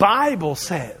 the Bible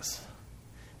says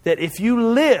that if you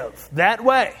live that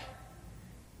way,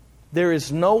 there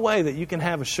is no way that you can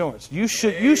have assurance. You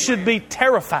should be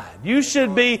terrified. You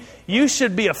should be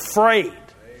afraid.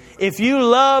 If you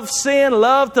love sin,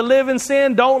 love to live in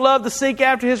sin, don't love to seek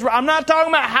after His... I'm not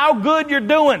talking about how good you're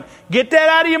doing. Get that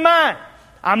out of your mind.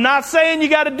 I'm not saying you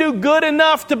got to do good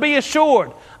enough to be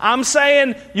assured. I'm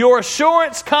saying your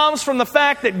assurance comes from the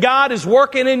fact that God is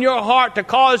working in your heart to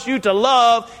cause you to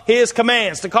love His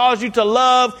commands, to cause you to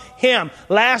love Him.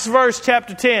 Last verse,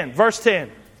 chapter 10, verse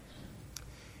 10.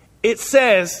 It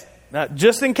says, now,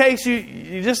 just in case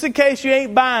you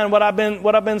ain't buying what I've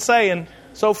been saying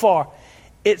so far,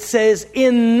 it says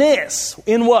in this,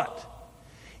 in what?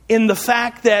 In the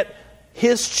fact that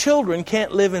His children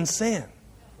can't live in sin.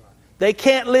 They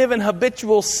can't live in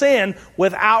habitual sin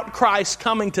without Christ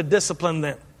coming to discipline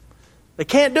them. They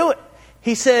can't do it.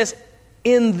 He says,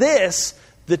 in this,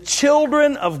 the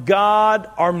children of God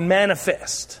are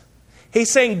manifest.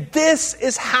 He's saying this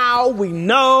is how we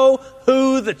know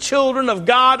who the children of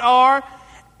God are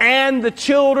and the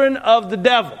children of the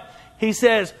devil. He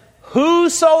says,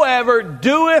 whosoever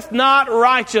doeth not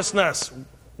righteousness,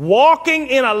 walking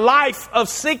in a life of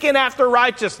seeking after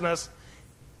righteousness,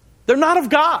 they're not of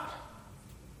God.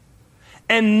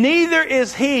 And neither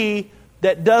is he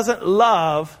that doesn't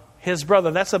love his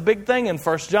brother. That's a big thing in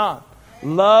 1 John.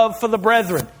 Love for the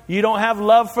brethren. You don't have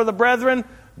love for the brethren?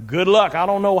 Good luck. I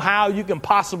don't know how you can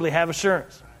possibly have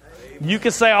assurance. You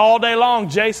can say all day long,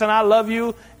 Jason, I love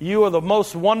you. You are the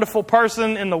most wonderful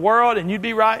person in the world, and you'd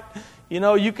be right.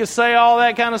 You could say all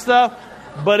that kind of stuff.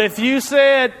 But if you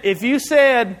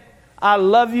said, I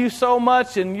love you so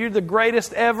much and you're the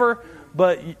greatest ever,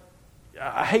 but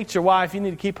I hate your wife, you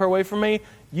need to keep her away from me,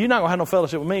 you're not going to have no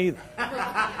fellowship with me either.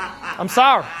 I'm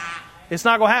sorry. It's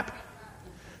not going to happen.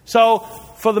 So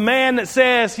for the man that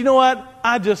says, you know what,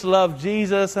 I just love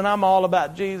Jesus and I'm all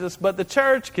about Jesus, but the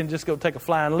church can just go take a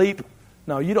flying leap.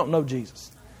 No, you don't know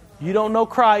Jesus. You don't know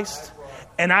Christ.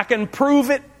 And I can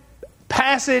prove it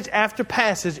passage after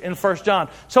passage in 1 John.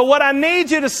 So what I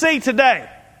need you to see today,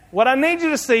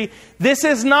 this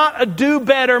is not a do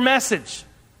better message.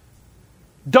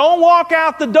 Don't walk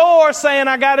out the door saying,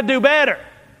 I got to do better.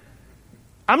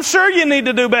 I'm sure you need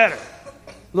to do better.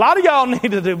 A lot of y'all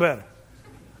need to do better.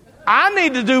 I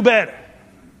need to do better.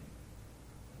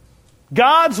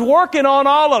 God's working on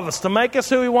all of us to make us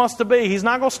who He wants to be. He's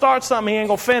not going to start something He ain't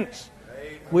going to finish.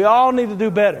 We all need to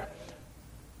do better.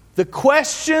 The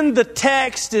question the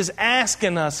text is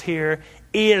asking us here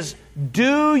is,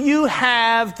 do you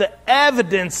have the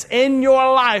evidence in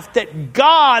your life that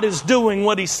God is doing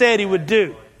what He said He would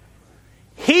do?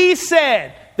 He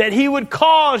said that He would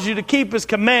cause you to keep His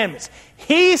commandments.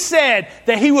 He said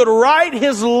that He would write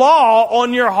His law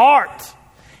on your heart.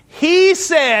 He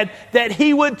said that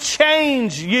He would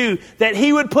change you, that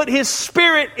He would put His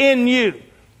Spirit in you.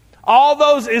 All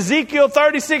those Ezekiel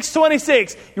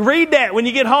 36:26. You read that when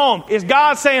you get home. It's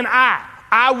God saying,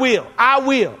 I will.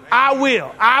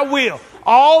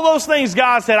 All those things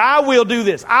God said, I will do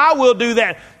this. I will do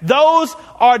that. Those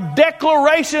are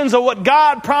declarations of what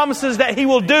God promises that He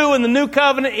will do in the new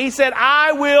covenant. He said,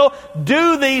 I will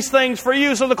do these things for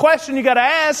you. So the question you got to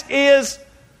ask is,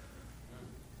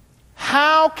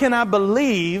 how can I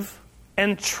believe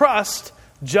and trust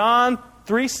John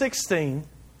 3:16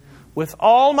 with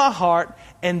all my heart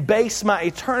and base my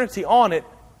eternity on it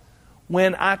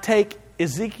when I take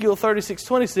Ezekiel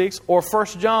 36:26 or 1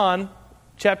 John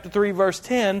chapter 3 verse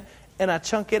 10 and I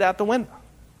chunk it out the window?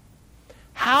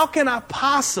 How can I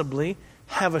possibly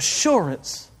have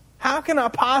assurance? How can I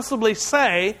possibly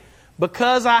say,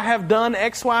 because I have done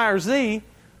X, Y, or Z,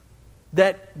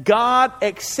 that God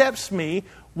accepts me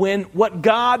when what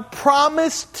God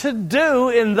promised to do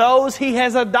in those He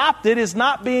has adopted is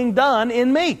not being done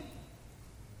in me?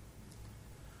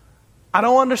 I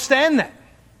don't understand that.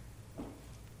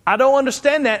 I don't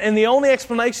understand that. And the only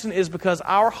explanation is because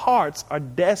our hearts are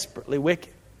desperately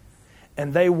wicked.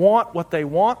 And they want what they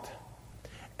want.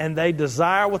 And they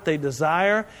desire what they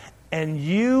desire. And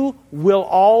you will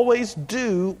always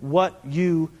do what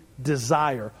you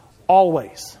desire.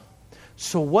 Always.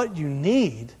 So what you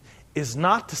need is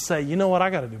not to say, you know what, I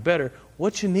got to do better.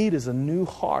 What you need is a new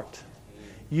heart.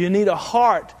 You need a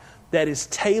heart that is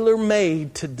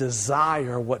tailor-made to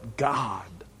desire what God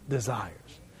desires.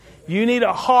 You need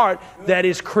a heart that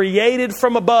is created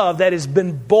from above, that has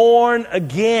been born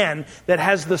again, that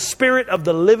has the Spirit of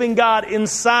the living God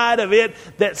inside of it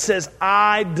that says,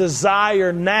 I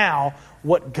desire now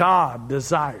what God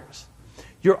desires.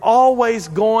 You're always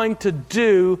going to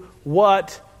do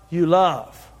what you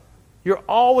love. You're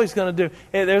always going to do.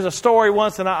 There's a story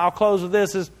once, and I'll close with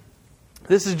this.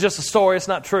 This is just a story. It's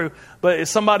not true. But if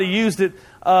somebody used it,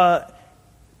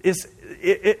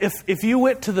 if you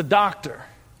went to the doctor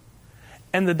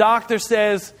and the doctor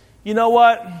says, you know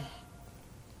what?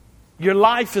 Your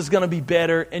life is going to be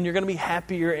better and you're going to be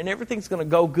happier and everything's going to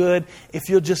go good if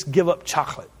you'll just give up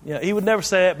chocolate. You know, he would never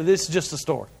say that, but this is just a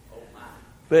story.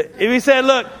 But if he said,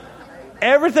 look,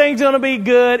 everything's going to be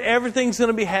good. Everything's going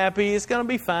to be happy. It's going to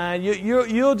be fine.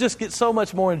 You'll just get so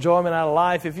much more enjoyment out of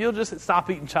life if you'll just stop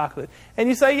eating chocolate. And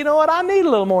you say, you know what? I need a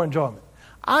little more enjoyment.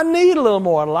 I need a little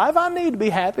more out of life. I need to be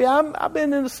happy. I've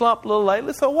been in the slump a little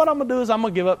lately. So what I'm going to do is I'm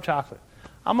going to give up chocolate.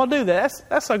 I'm going to do that.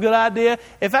 That's a good idea.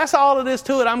 If that's all it is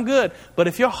to it, I'm good. But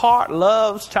if your heart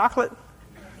loves chocolate,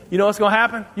 you know what's going to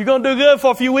happen? You're going to do good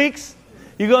for a few weeks.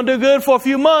 You're going to do good for a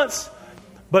few months.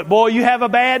 But boy, you have a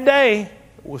bad day.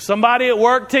 Somebody at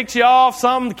work ticks you off,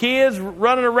 some kids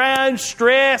running around,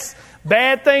 stress,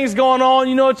 bad things going on.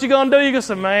 You know what you're going to do? You're going to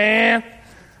say, man,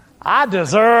 I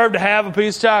deserve to have a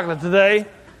piece of chocolate today.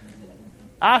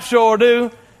 I sure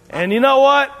do. And you know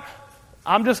what?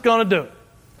 I'm just going to do it.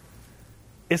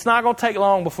 It's not going to take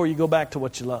long before you go back to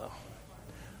what you love.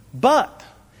 But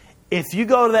if you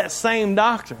go to that same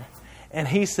doctor and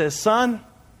he says, son,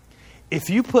 if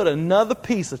you put another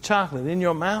piece of chocolate in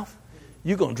your mouth,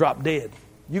 you're going to drop dead.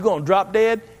 You're going to drop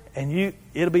dead and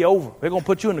it'll be over. They're going to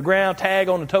put you in the ground, tag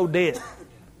on the toe, dead.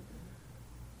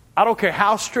 I don't care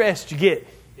how stressed you get.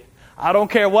 I don't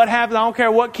care what happens. I don't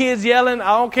care what kids yelling.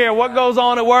 I don't care what goes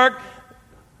on at work.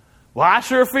 Well, I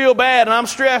sure feel bad and I'm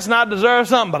stressed and I deserve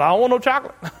something, but I don't want no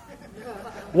chocolate.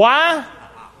 Why?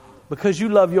 Because you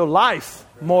love your life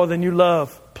more than you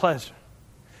love pleasure.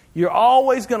 You're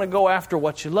always going to go after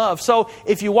what you love. So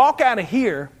if you walk out of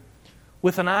here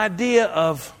with an idea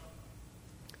of,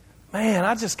 man,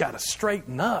 I just got to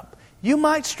straighten up. You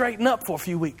might straighten up for a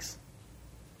few weeks.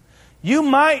 You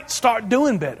might start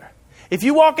doing better. If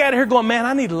you walk out of here going, man,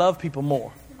 I need to love people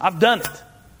more. I've done it.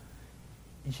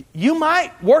 You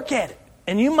might work at it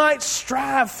and you might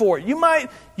strive for it. You might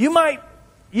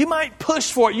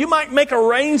push for it. You might make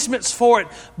arrangements for it.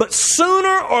 But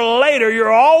sooner or later,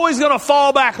 you're always going to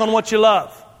fall back on what you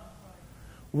love.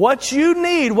 What you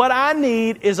need, what I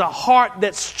need, is a heart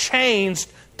that's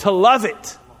changed to love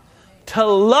it. To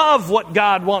love what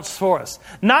God wants for us.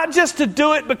 Not just to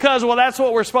do it because, well, that's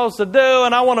what we're supposed to do,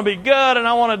 and I want to be good, and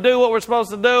I want to do what we're supposed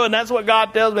to do, and that's what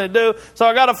God tells me to do, so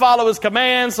I got to follow His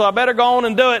commands, so I better go on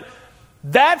and do it.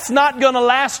 That's not going to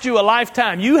last you a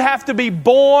lifetime. You have to be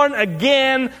born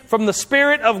again from the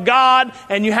Spirit of God,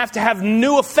 and you have to have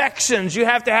new affections. You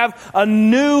have to have a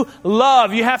new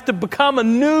love. You have to become a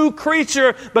new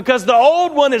creature because the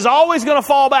old one is always going to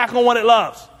fall back on what it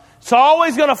loves. It's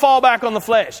always going to fall back on the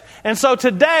flesh. And so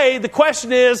today, the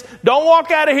question is, don't walk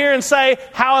out of here and say,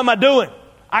 how am I doing?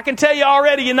 I can tell you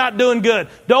already you're not doing good.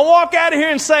 Don't walk out of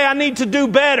here and say, I need to do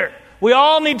better. We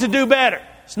all need to do better.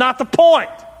 It's not the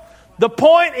point. The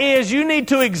point is you need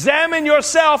to examine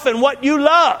yourself and what you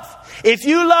love. If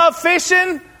you love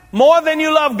fishing more than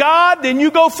you love God, then you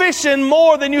go fishing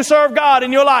more than you serve God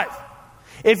in your life.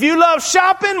 If you love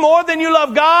shopping more than you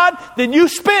love God, then you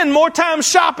spend more time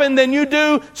shopping than you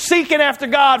do seeking after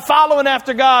God, following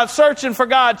after God, searching for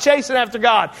God, chasing after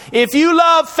God. If you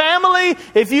love family,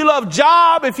 if you love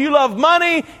job, if you love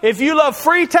money, if you love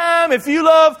free time, if you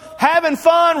love having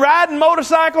fun, riding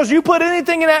motorcycles, you put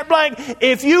anything in that blank.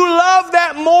 If you love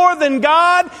that more than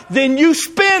God, then you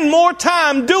spend more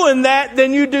time doing that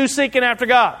than you do seeking after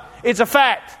God. It's a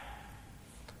fact.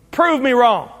 Prove me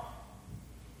wrong.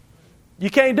 You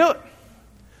can't do it.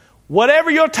 Whatever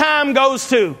your time goes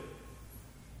to,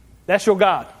 that's your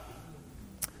God.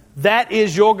 That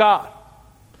is your God.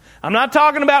 I'm not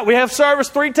talking about we have service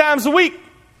 3 times a week.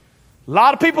 A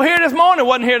lot of people here this morning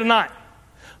wasn't here tonight.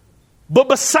 But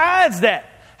besides that,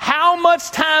 how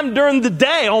much time during the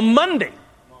day on Monday?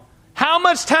 How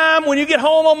much time when you get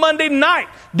home on Monday night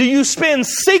do you spend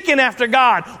seeking after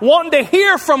God, wanting to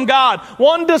hear from God,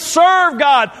 wanting to serve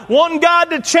God, wanting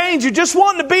God to change you, just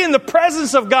wanting to be in the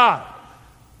presence of God?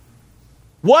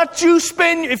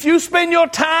 If you spend your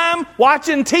time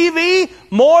watching TV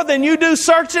more than you do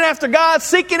searching after God,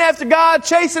 seeking after God,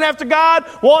 chasing after God,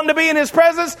 wanting to be in His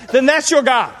presence, then that's your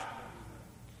God.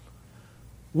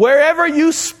 Wherever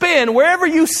you spend, wherever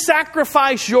you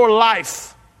sacrifice your life,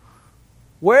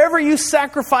 wherever you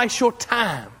sacrifice your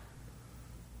time,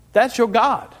 that's your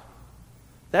God.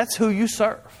 That's who you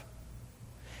serve.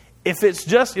 If it's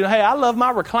just, hey, I love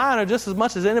my recliner just as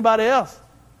much as anybody else.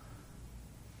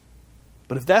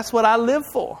 But if that's what I live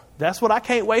for, that's what I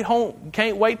can't wait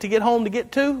to get home to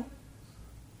get to,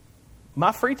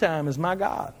 my free time is my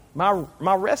God. My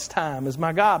rest time is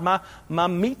my God. My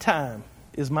me time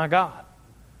is my God.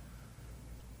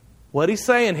 What he's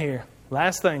saying here,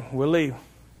 last thing, we'll leave.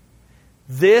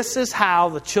 This is how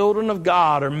the children of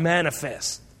God are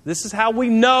manifest. This is how we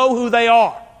know who they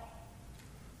are.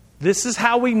 This is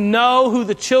how we know who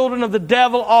the children of the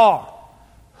devil are.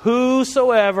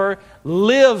 Whosoever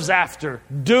lives after,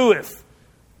 doeth,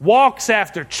 walks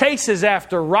after, chases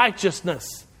after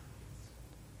righteousness.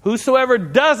 Whosoever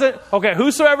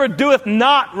doeth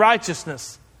not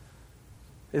righteousness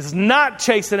is not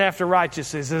chasing after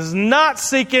righteousness, is not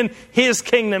seeking His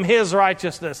kingdom, His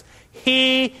righteousness.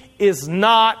 He is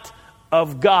not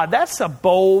of God. That's a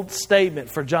bold statement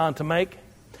for John to make.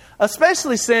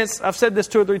 Especially since, I've said this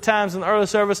 2 or 3 times in the early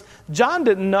service, John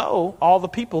didn't know all the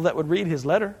people that would read his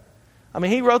letter. I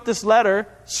mean, he wrote this letter,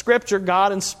 Scripture,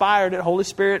 God inspired it, Holy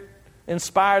Spirit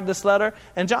inspired this letter,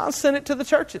 and John sent it to the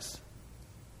churches.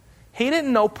 He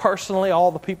didn't know personally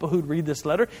all the people who'd read this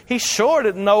letter. He sure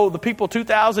didn't know the people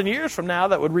 2,000 years from now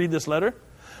that would read this letter.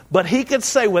 But he could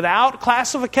say without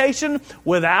classification,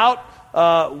 without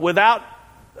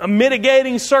a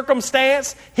mitigating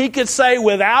circumstance, he could say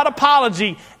without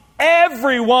apology,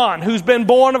 everyone who's been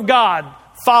born of God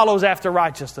follows after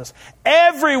righteousness.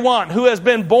 Everyone who has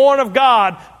been born of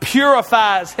God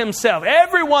purifies himself.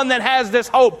 Everyone that has this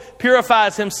hope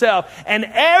purifies himself. And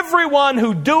everyone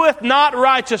who doeth not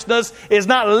righteousness is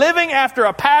not living after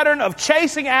a pattern of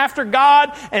chasing after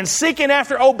God and seeking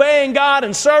after obeying God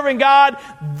and serving God.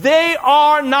 They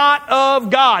are not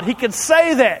of God. He could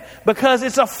say that because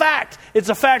it's a fact. It's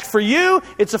a fact for you.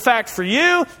 It's a fact for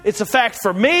you. It's a fact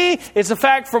for me. It's a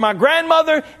fact for my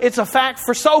grandmother. It's a fact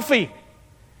for Sophie.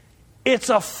 It's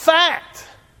a fact.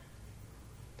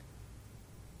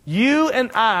 You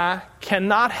and I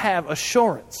cannot have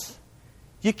assurance.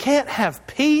 You can't have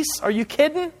peace. Are you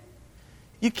kidding?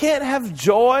 You can't have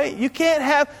joy. You can't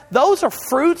have... Those are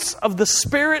fruits of the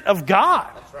Spirit of God.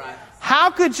 That's right.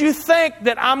 How could you think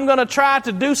that I'm going to try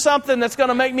to do something that's going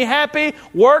to make me happy,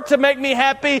 work to make me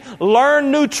happy,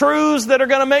 learn new truths that are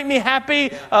going to make me happy,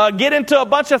 get into a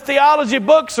bunch of theology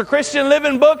books or Christian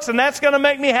living books, and that's going to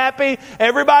make me happy?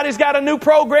 Everybody's got a new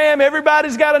program.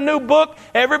 Everybody's got a new book.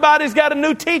 Everybody's got a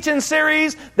new teaching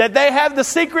series that they have the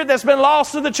secret that's been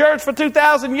lost to the church for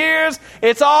 2,000 years.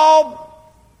 It's all...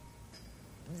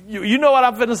 You know what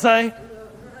I'm going to say?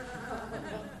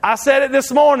 I said it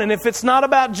this morning. If it's not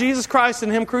about Jesus Christ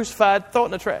and Him crucified, throw it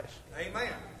in the trash.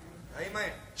 Amen. Amen.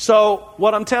 So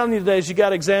what I'm telling you today is you got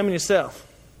to examine yourself.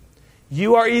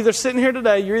 You are either sitting here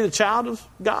today, you're either a child of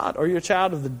God or you're a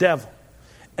child of the devil.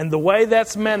 And the way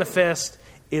that's manifest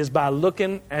is by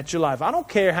looking at your life. I don't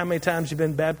care how many times you've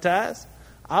been baptized.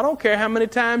 I don't care how many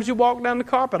times you walked down the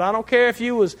carpet. I don't care if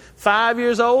you was 5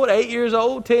 years old, 8 years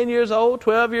old, 10 years old,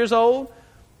 12 years old.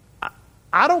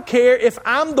 I don't care if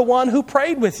I'm the one who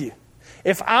prayed with you.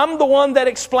 If I'm the one that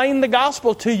explained the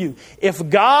gospel to you. If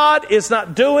God is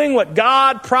not doing what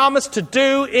God promised to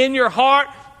do in your heart,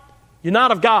 you're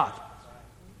not of God.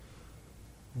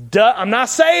 I'm not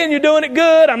saying you're doing it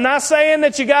good. I'm not saying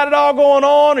that you got it all going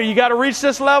on or you got to reach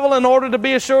this level in order to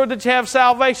be assured that you have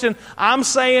salvation. I'm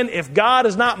saying if God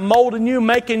is not molding you,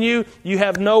 making you, you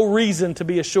have no reason to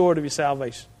be assured of your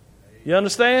salvation. You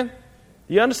understand?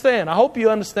 You understand? I hope you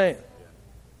understand.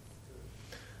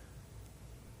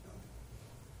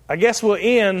 I guess we'll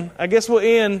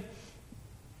end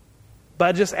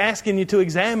by just asking you to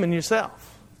examine yourself.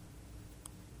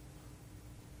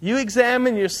 You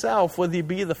examine yourself whether you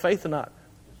be of the faith or not.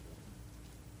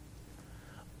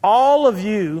 All of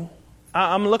you,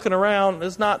 I'm looking around,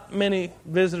 there's not many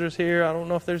visitors here. I don't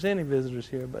know if there's any visitors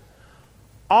here, but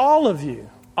all of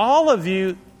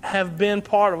you have been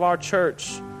part of our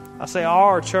church. I say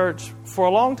our church for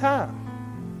a long time.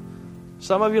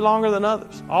 Some of you longer than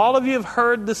others. All of you have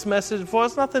heard this message before.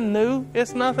 It's nothing new.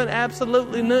 It's nothing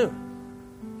absolutely new.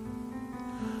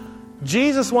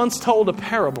 Jesus once told a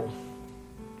parable.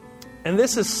 And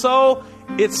this is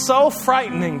it's so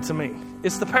frightening to me.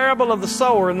 It's the parable of the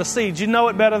sower and the seeds. You know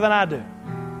it better than I do.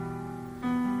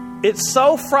 It's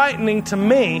so frightening to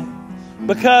me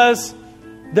because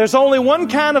there's only one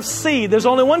kind of seed. There's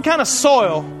only one kind of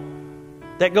soil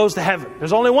that goes to heaven.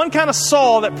 There's only one kind of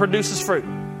soil that produces fruit.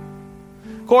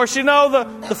 Of course, you know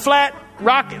the flat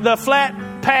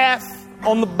path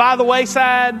by the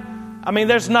wayside. I mean,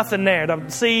 there's nothing there. The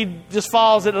seed just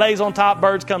falls. It lays on top.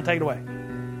 Birds come take it away.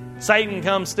 Satan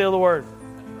comes steal the word.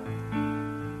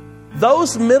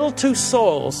 Those middle two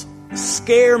soils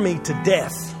scare me to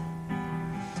death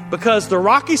because the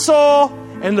rocky soil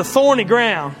and the thorny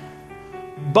ground,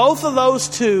 both of those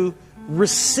two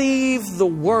receive the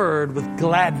word with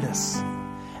gladness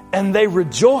and they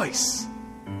rejoice.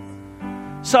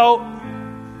 So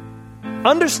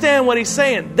understand what he's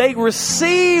saying. They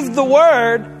receive the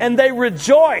word and they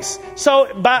rejoice.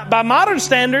 So by modern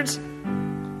standards,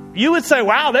 you would say,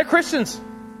 wow, they're Christians.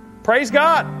 Praise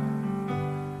God.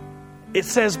 It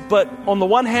says, but on the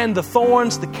one hand, the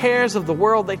thorns, the cares of the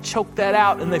world, they choke that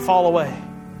out and they fall away.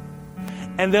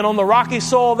 And then on the rocky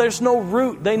soil, there's no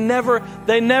root. They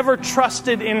never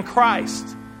trusted in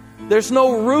Christ. There's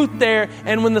no root there.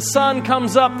 And when the sun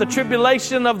comes up, the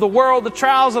tribulation of the world, the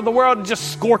trials of the world, it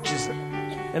just scorches it.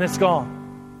 And it's gone.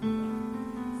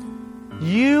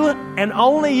 You and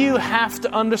only you have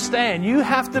to understand. You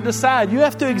have to decide. You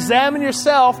have to examine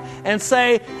yourself and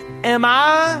say, am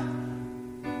I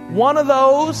one of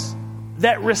those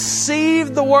that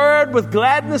received the word with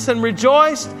gladness and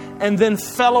rejoiced and then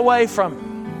fell away from it?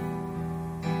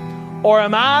 Or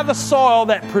am I the soil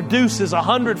that produces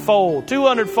 100-fold,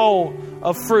 200-fold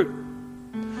of fruit?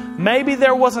 Maybe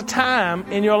there was a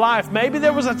time in your life, maybe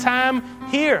there was a time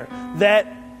here that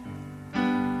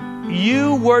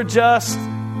you were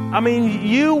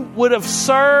you would have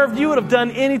served, you would have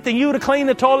done anything. You would have cleaned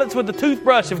the toilets with the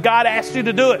toothbrush if God asked you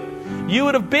to do it. You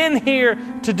would have been here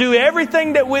to do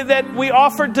everything that we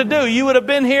offered to do. You would have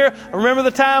been here. Remember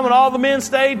the time when all the men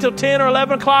stayed till 10 or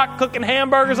 11 o'clock cooking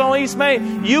hamburgers on East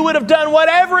Main? You would have done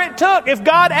whatever it took. If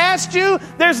God asked you,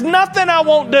 there's nothing I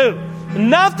won't do.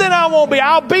 Nothing I won't be.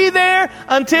 I'll be there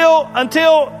until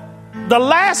the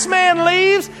last man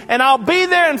leaves, and I'll be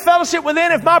there in fellowship with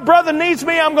him. If my brother needs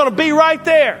me, I'm going to be right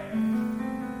there.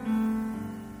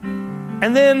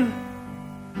 And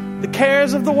then the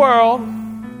cares of the world,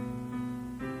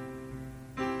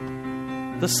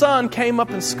 the sun came up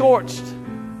and scorched.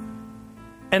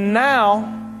 And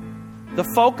now the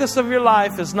focus of your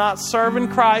life is not serving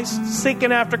Christ,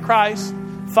 seeking after Christ,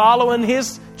 following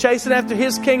chasing after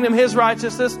His kingdom, His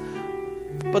righteousness.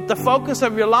 But the focus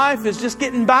of your life is just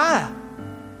getting by.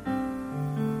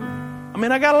 I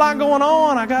mean, I got a lot going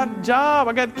on. I got a job.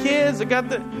 I got kids. I got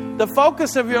the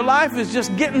focus of your life is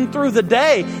just getting through the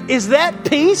day. Is that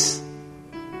peace?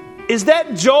 Is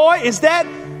that joy? Is that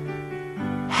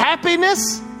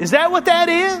happiness? Is that what that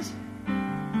is?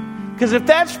 Because if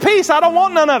that's peace, I don't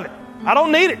want none of it. I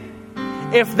don't need it.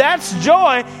 If that's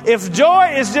joy, if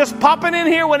joy is just popping in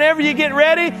here whenever you get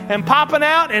ready and popping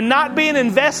out and not being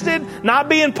invested, not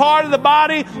being part of the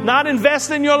body, not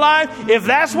investing in your life, if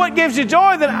that's what gives you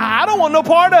joy, then I don't want no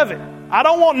part of it. I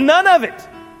don't want none of it.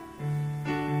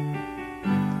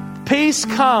 Peace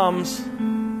comes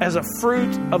as a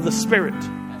fruit of the Spirit.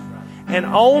 And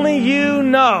only you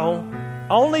know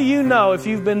if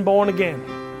you've been born again.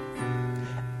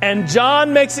 And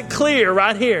John makes it clear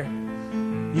right here.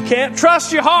 You can't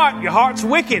trust your heart. Your heart's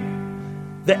wicked.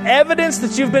 The evidence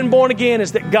that you've been born again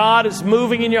is that God is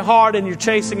moving in your heart and you're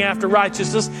chasing after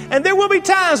righteousness. And there will be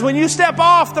times when you step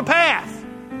off the path.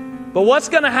 But what's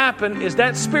going to happen is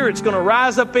that Spirit's going to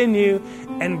rise up in you,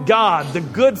 and God, the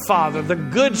good Father, the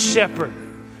good Shepherd,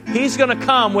 He's going to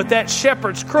come with that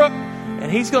shepherd's crook,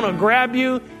 and He's going to grab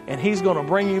you and He's going to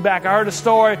bring you back. I heard a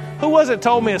story. Who was it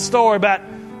told me a story about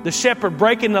the shepherd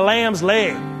breaking the lamb's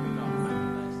leg?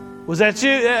 Was that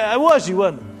you? It was you,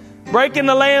 wasn't it? Breaking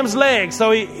the lamb's leg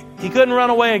so he couldn't run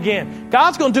away again.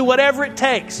 God's going to do whatever it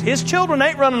takes. His children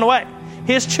ain't running away.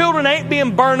 His children ain't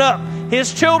being burned up.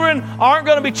 His children aren't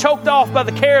going to be choked off by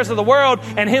the cares of the world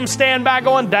and Him stand by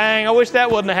going, dang, I wish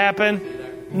that wouldn't have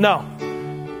happened. No.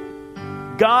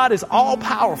 God is all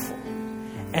powerful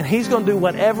and He's going to do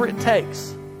whatever it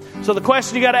takes. So the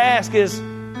question you got to ask is,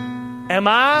 am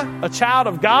I a child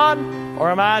of God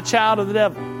or am I a child of the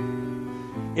devil?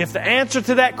 If the answer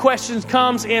to that question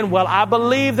comes in, well, I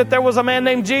believe that there was a man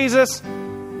named Jesus,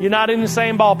 you're not in the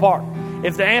same ballpark.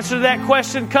 If the answer to that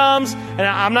question comes, and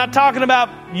I'm not talking about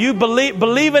you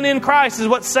believing in Christ is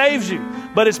what saves you,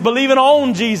 but it's believing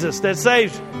on Jesus that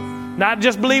saves you. Not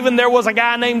just believing there was a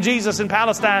guy named Jesus in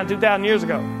Palestine 2,000 years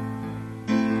ago.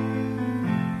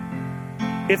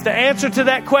 If the answer to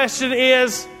that question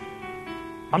is,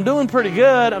 I'm doing pretty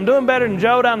good, I'm doing better than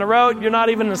Joe down the road, you're not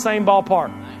even in the same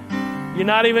ballpark. You're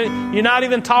not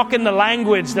even talking the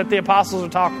language that the apostles are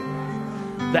talking.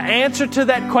 The answer to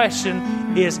that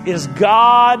question is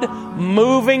God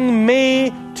moving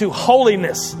me to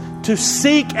holiness, to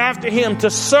seek after Him,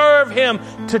 to serve Him,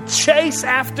 to chase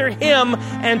after Him,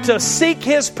 and to seek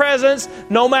His presence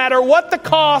no matter what the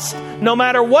cost, no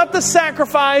matter what the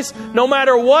sacrifice, no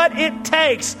matter what it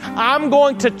takes. I'm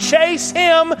going to chase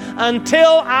Him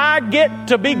until I get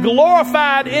to be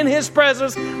glorified in His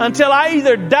presence, until I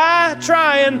either die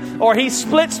trying or He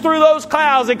splits through those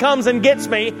clouds and comes and gets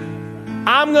me.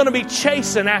 I'm going to be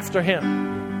chasing after Him.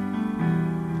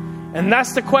 And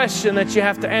that's the question that you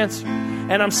have to answer.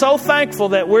 And I'm so thankful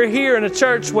that we're here in a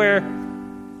church where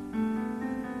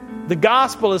the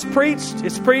gospel is preached.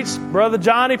 It's preached. Brother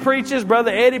Johnny preaches.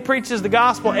 Brother Eddie preaches the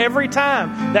gospel every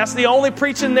time. That's the only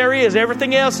preaching there is.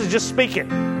 Everything else is just speaking.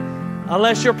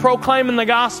 Unless you're proclaiming the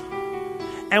gospel.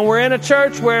 And we're in a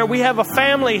church where we have a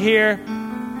family here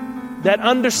that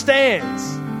understands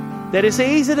that it's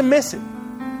easy to miss it.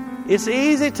 It's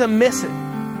easy to miss it.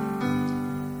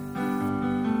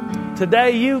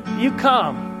 Today you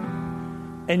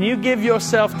come and you give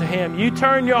yourself to Him. You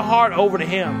turn your heart over to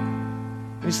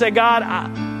Him. You say, God,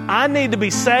 I need to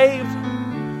be saved,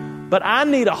 but I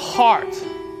need a heart.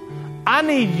 I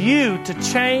need You to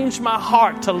change my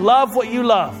heart, to love what You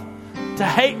love, to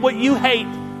hate what You hate,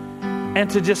 and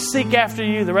to just seek after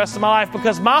You the rest of my life,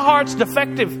 because my heart's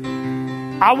defective.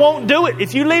 I won't do it.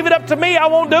 If You leave it up to me, I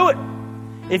won't do it.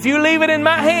 If You leave it in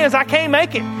my hands, I can't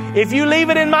make it. If You leave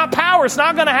it in my power, it's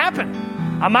not going to happen.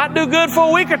 I might do good for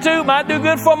a week or two, might do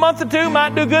good for a month or two,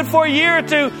 might do good for a year or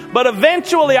two, but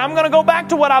eventually I'm going to go back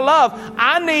to what I love.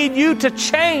 I need You to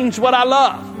change what I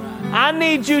love. I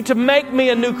need You to make me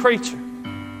a new creature.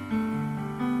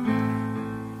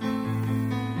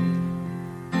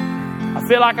 I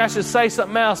feel like I should say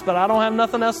something else, but I don't have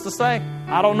nothing else to say.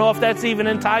 I don't know if that's even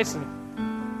enticing.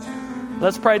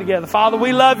 Let's pray together. Father,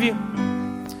 we love You.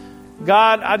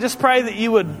 God, I just pray that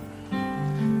You would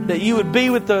be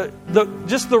with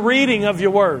just the reading of Your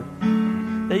word.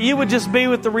 That You would just be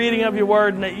with the reading of Your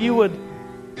word, and that You would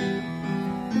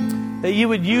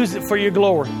use it for Your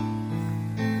glory.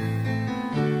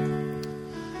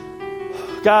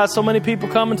 God, so many people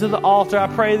coming to the altar. I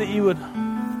pray that You would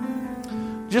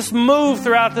just move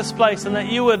throughout this place, and that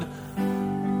You would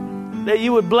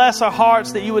bless our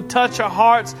hearts, that You would touch our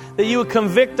hearts, that You would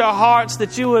convict our hearts,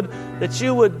 that You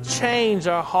would change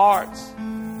our hearts.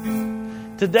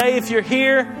 Today, if you're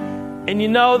here and you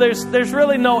know there's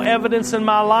really no evidence in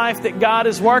my life that God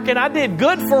is working. I did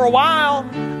good for a while.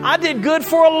 I did good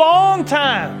for a long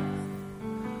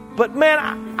time. But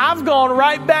man, I've gone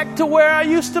right back to where I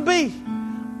used to be.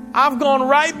 I've gone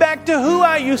right back to who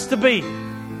I used to be.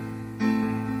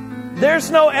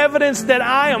 There's no evidence that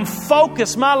I am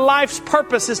focused. My life's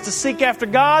purpose is to seek after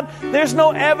God. There's no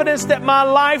evidence that my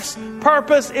life's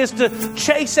purpose is to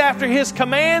chase after His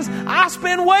commands. I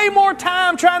spend way more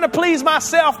time trying to please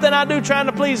myself than I do trying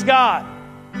to please God.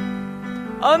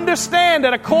 Understand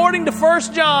that according to 1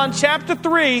 John chapter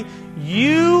 3,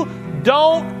 you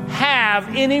don't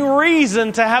have any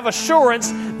reason to have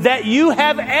assurance that you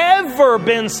have ever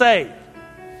been saved.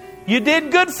 You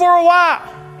did good for a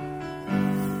while.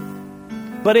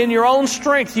 But in your own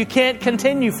strength, you can't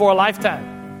continue for a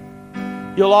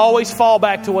lifetime. You'll always fall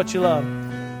back to what you love.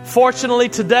 Fortunately,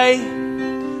 today,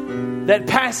 that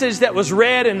passage that was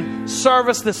read in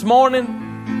service this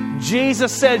morning,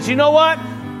 Jesus says, you know what?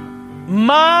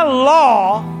 My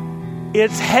law,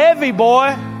 it's heavy,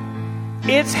 boy.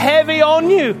 It's heavy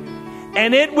on you.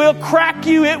 And it will crack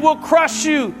you. It will crush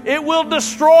you. It will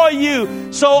destroy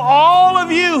you. So all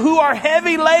of you who are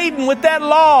heavy laden with that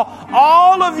law,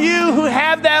 all of you who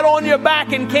have that on your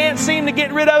back and can't seem to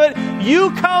get rid of it,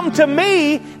 you come to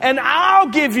me and I'll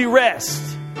give you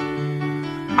rest.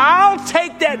 I'll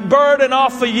take that burden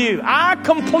off of you. I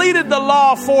completed the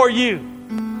law for you.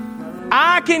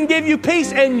 I can give you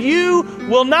peace, and you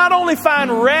will not only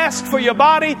find rest for your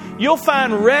body, you'll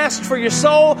find rest for your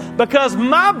soul, because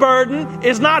my burden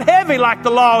is not heavy like the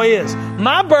law is.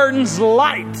 My burden's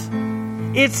light.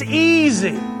 It's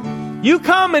easy. You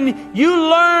come and you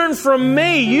learn from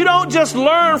me. You don't just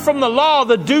learn from the law,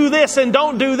 the do this and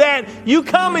don't do that. You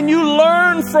come and you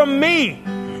learn from me,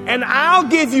 and I'll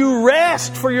give you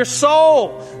rest for your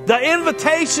soul. The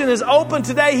invitation is open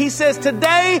today. He says,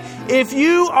 today, if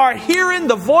you are hearing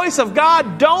the voice of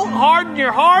God, don't harden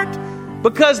your heart,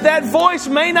 because that voice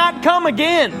may not come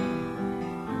again.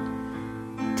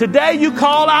 Today, you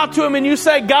call out to Him and you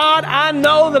say, God, I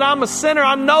know that I'm a sinner.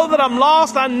 I know that I'm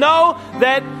lost. I know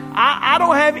that I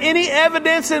don't have any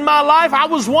evidence in my life. I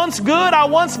was once good. I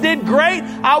once did great.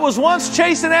 I was once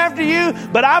chasing after you,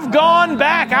 but I've gone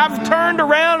back. I've turned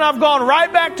around. I've gone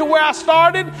right back to where I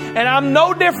started, and I'm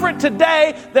no different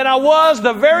today than I was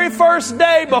the very first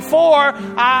day before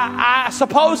I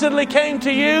supposedly came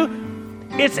to you.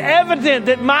 It's evident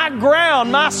that my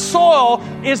ground, my soil,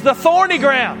 is the thorny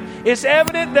ground. It's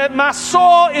evident that my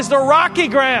soil is the rocky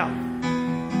ground.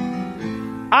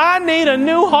 I need a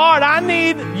new heart. I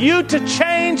need you to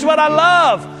change what I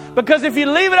love. Because if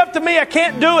you leave it up to me, I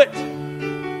can't do it.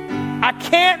 I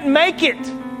can't make it.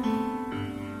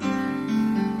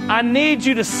 I need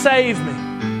you to save me.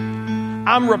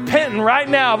 I'm repenting right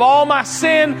now of all my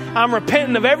sin. I'm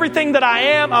repenting of everything that I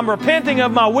am. I'm repenting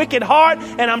of my wicked heart.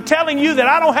 And I'm telling you that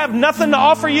I don't have nothing to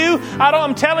offer you.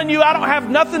 I'm telling you I don't have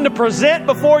nothing to present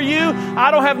before you. I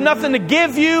don't have nothing to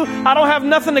give you. I don't have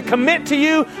nothing to commit to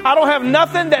you. I don't have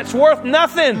nothing that's worth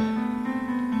nothing.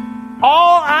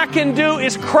 All I can do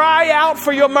is cry out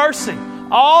for your mercy.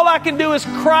 All I can do is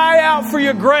cry out for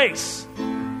your grace.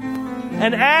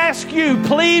 And ask you,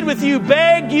 plead with you,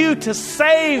 beg you to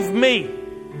save me.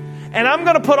 And I'm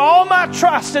going to put all my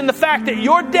trust in the fact that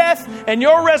your death and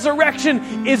your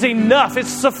resurrection is enough. It's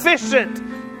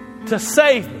sufficient to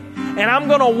save me. And I'm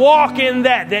going to walk in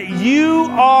that you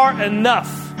are enough.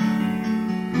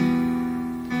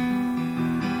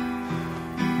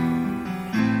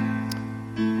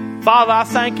 Father, I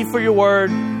thank you for your word.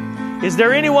 Is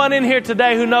there anyone in here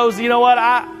today who knows, you know what,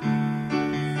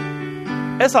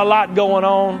 there's a lot going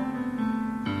on.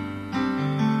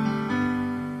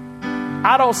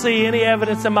 I don't see any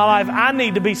evidence in my life. I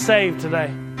need to be saved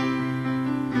today.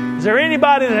 Is there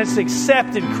anybody that's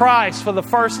accepted Christ for the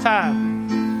first time?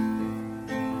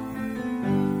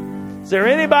 Is there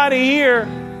anybody here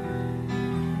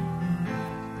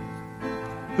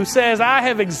who says, I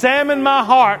have examined my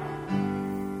heart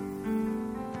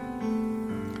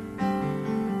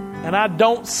and I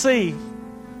don't see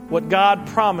what God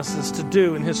promises to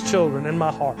do in His children in my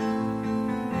heart?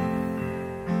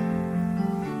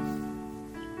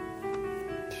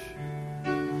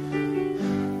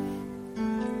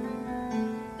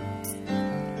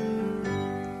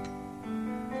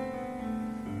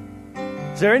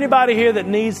 Is there anybody here that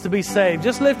needs to be saved?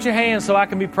 Just lift your hand so I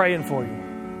can be praying for you.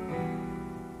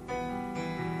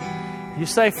 You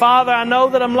say, Father, I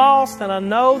know that I'm lost and I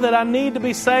know that I need to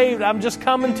be saved. I'm just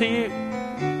coming to you.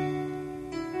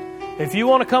 If you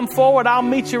want to come forward, I'll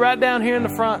meet you right down here in the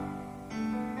front.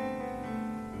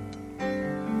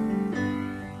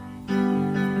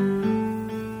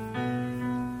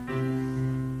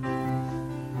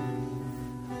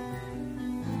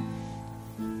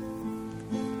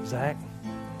 Zach,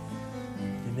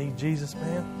 you need Jesus,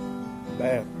 man?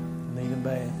 Bad. You need Him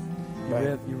bad.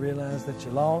 You realize that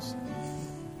you're lost.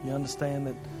 You understand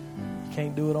that you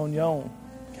can't do it on your own.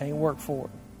 Can't work for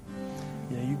it.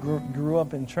 You grew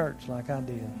up in church like I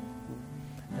did.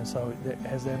 And so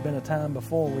has there been a time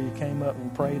before where you came up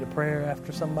and prayed a prayer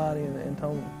after somebody and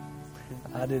told them?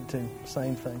 I did too.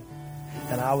 Same thing.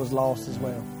 And I was lost as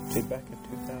well. See, back in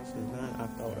 2009, I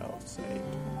thought I was saved.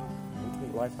 The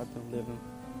life I've been living,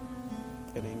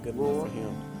 it ain't good enough for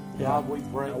Him. Yeah. I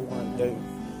want to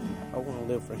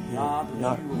live for Him,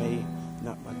 not me,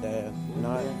 not my dad,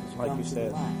 not, like you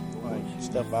said, like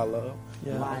stuff I love.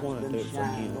 Yeah. I want to do it for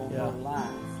Him. Yeah.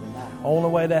 Only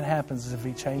way that happens is if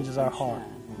He changes our heart.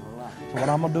 So what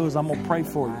I'm going to do is I'm going to pray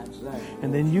for you.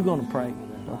 And then you're going to pray.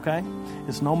 Okay?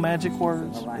 It's no magic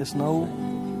words. It's no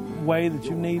way that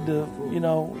you need to,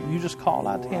 you just call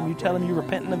out to Him. You tell Him you're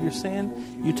repenting of your sin.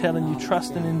 You tell Him you're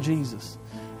trusting in Jesus.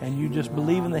 And you just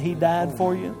believing that He died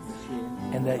for you.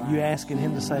 and that you asking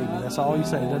Him to save you. That's all you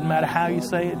say. It doesn't matter how you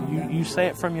say it. You say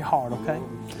it from your heart, okay?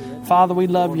 Father, we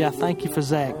love you. I thank you for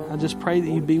Zach. I just pray that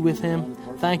you be with him.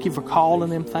 Thank you for calling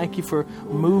him. Thank you for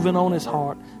moving on his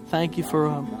heart. Thank you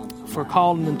for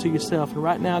calling him to yourself. And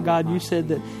right now, God, you said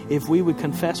that if we would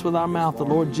confess with our mouth the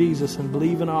Lord Jesus and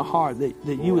believe in our heart that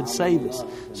you would save us.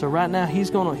 So right now, he's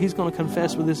gonna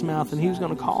confess with his mouth, and he's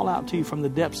gonna call out to you from the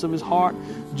depths of his heart,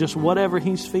 just whatever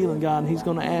he's feeling, God, and he's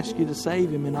gonna ask you to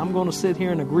save him. And I'm gonna sit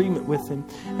here in agreement with him,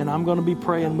 and I'm gonna be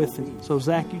praying with him. So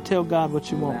Zach, you tell God what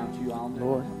you want.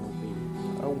 Lord,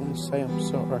 I want to say I'm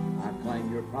sorry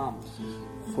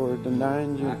for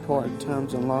denying you important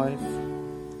times in life,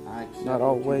 not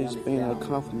always being a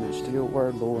compliment to your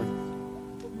word, Lord.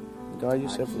 God, you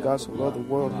said, for God so loved the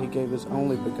world, He gave His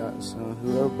only begotten Son.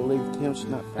 Whoever believed Him should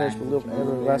not perish but live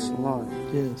everlasting life.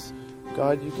 Yes.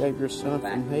 God, you gave your Son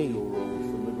for me.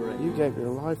 You gave your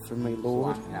life for me,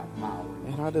 Lord.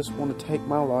 And I just want to take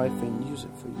my life and use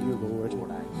it for you, Lord.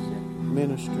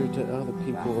 Minister to other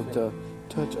people, to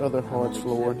touch other hearts,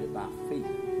 Lord.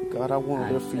 God, I want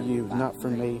to live for you, not for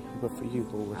me, but for you,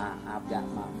 Lord.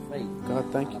 God,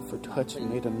 thank you for touching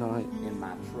me tonight.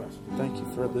 Thank you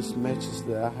for this message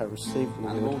that I have received,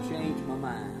 Lord.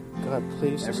 God,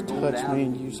 please just touch me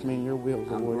and use me in your will,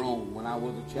 Lord.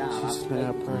 In Jesus' name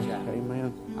I pray.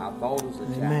 Amen.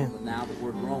 Amen.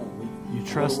 You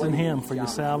trust in Him for your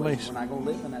salvation.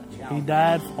 He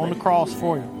died on the cross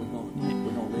for you.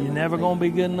 You're never going to be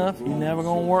good enough. You're never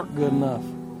going to work good enough.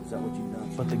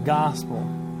 But the gospel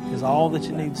is all that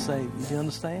you need to save. Do you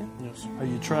understand? Yes. Are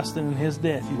you trusting in His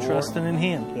death? You trusting in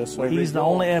Him? Yes, sir. He's the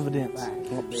only evidence.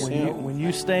 When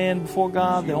you stand before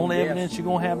God, the only evidence you're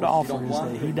going to have to offer is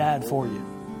that He died for you.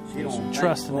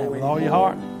 Trust in that with all your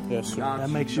heart. Yes, sir. That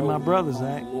makes you my brother,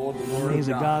 Zach. That means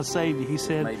that God saved you. He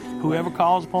said, whoever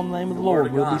calls upon the name of the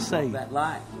Lord will be saved.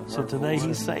 So today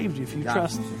He saved you if you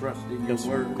trust Him. Yes,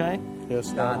 sir. Okay?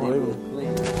 Yes, I believe it.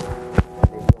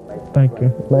 Thank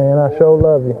you. Man, I sure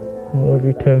love you. I love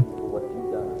you too.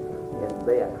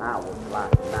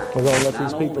 We're going to let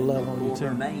these people love on you too.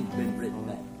 Her name's been written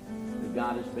down.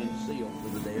 God has been sealed for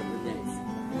the day of redemption.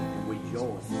 And we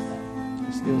join in that.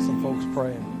 There's still some folks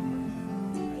praying.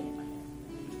 Amen.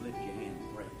 Just lift your hand and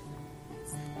praise.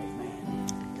 Amen.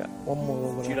 Got one more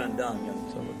over What you there. done done, young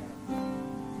man?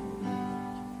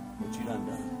 What you done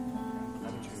done? Know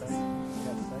what you say?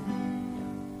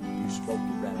 You spoke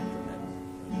to Brandon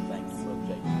and thank you for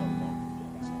Jacob.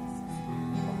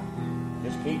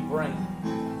 Just keep praying.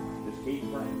 Just keep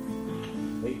praying.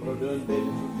 People are doing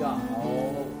business with God all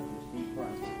over. Just keep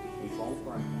praying. Keep on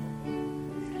praying.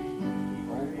 Keep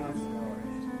on praying.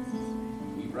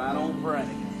 Keep right on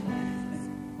praying.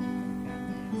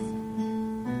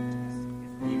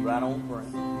 Keep right on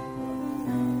praying.